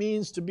what it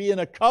means to be in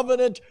a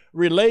covenant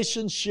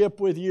relationship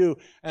with You.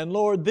 And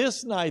Lord,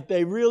 this night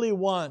they really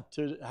want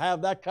to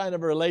have that kind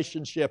of a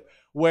relationship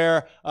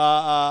where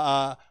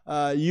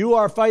You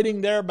are fighting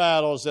their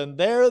battles and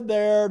they're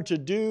there to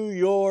do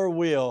Your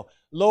will.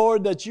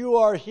 Lord, that You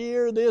are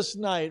here this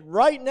night.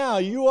 Right now,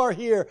 You are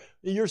here.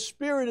 Your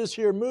Spirit is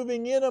here,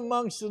 moving in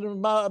amongst and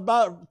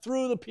about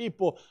through the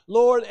people.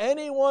 Lord,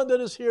 anyone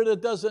that is here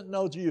that doesn't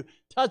know You,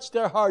 touch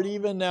their heart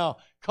even now.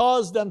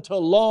 Cause them to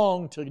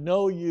long to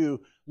know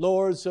You,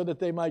 Lord, so that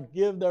they might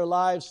give their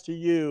lives to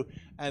You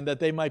and that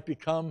they might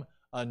become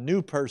a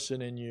new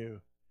person in You.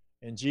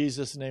 In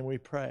Jesus' name we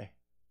pray.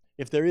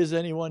 If there is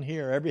anyone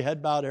here, every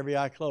head bowed, every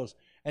eye closed,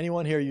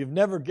 anyone here, you've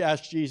never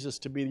asked Jesus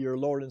to be your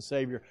Lord and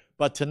Savior,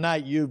 but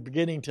tonight you're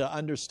beginning to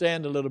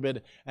understand a little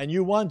bit, and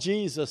you want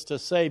Jesus to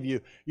save you.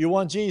 You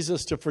want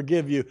Jesus to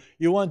forgive you.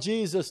 You want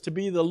Jesus to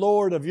be the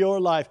Lord of your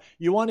life.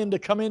 You want Him to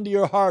come into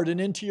your heart and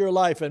into your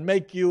life and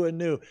make you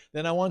anew.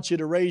 Then I want you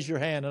to raise your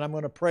hand, and I'm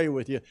going to pray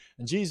with you.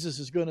 And Jesus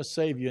is going to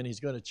save you, and He's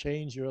going to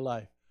change your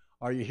life.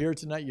 Are you here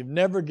tonight? You've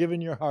never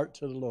given your heart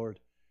to the Lord.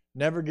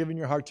 Never given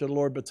your heart to the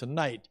Lord, but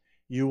tonight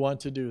you want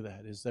to do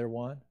that. Is there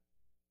one?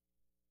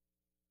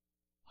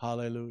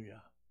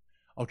 Hallelujah.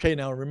 Okay,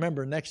 now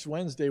remember, next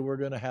Wednesday we're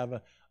going to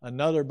have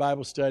another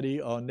Bible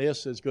study on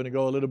this. It's going to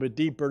go a little bit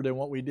deeper than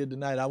what we did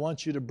tonight. I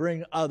want you to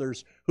bring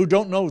others who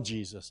don't know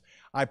Jesus.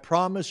 I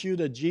promise you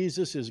that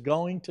Jesus is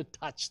going to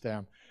touch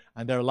them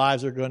and their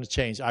lives are going to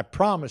change. I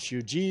promise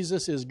you,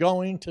 Jesus is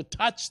going to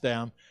touch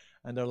them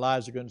and their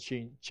lives are going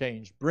to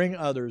change. Bring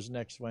others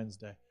next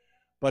Wednesday.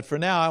 But for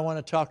now, I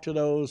want to talk to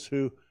those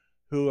who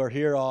are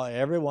here.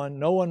 Everyone,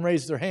 no one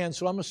raised their hand,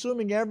 so I'm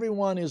assuming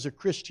everyone is a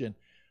Christian.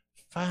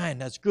 Fine,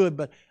 that's good,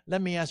 but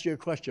let me ask you a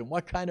question.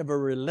 What kind of a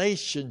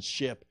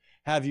relationship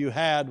have you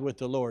had with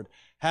the Lord?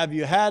 Have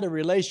you had a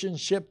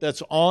relationship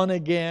that's on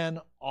again,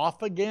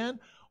 off again?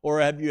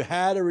 Or have you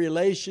had a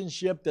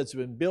relationship that's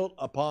been built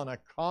upon a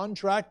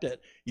contract that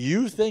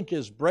you think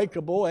is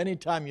breakable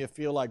anytime you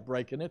feel like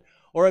breaking it?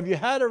 Or have you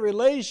had a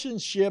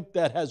relationship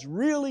that has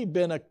really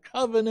been a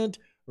covenant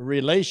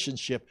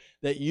relationship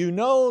that you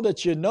know that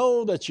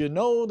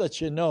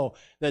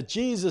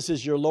Jesus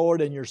is your Lord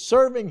and you're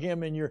serving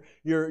Him and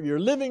you're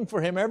living for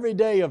Him every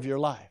day of your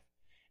life?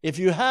 If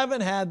you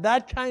haven't had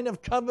that kind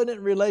of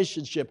covenant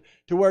relationship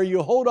to where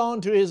you hold on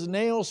to His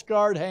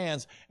nail-scarred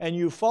hands and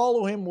you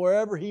follow Him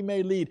wherever He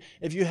may lead,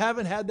 if you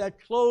haven't had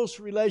that close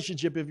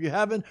relationship, if you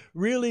haven't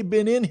really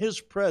been in His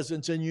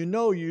presence and you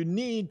know you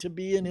need to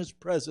be in His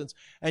presence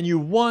and you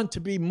want to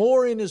be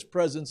more in His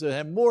presence and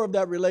have more of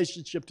that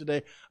relationship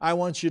today, I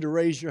want you to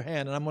raise your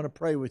hand and I'm going to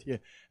pray with you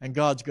and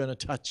God's going to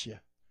touch you.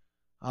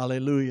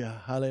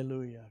 Hallelujah,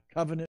 hallelujah.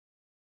 Covenant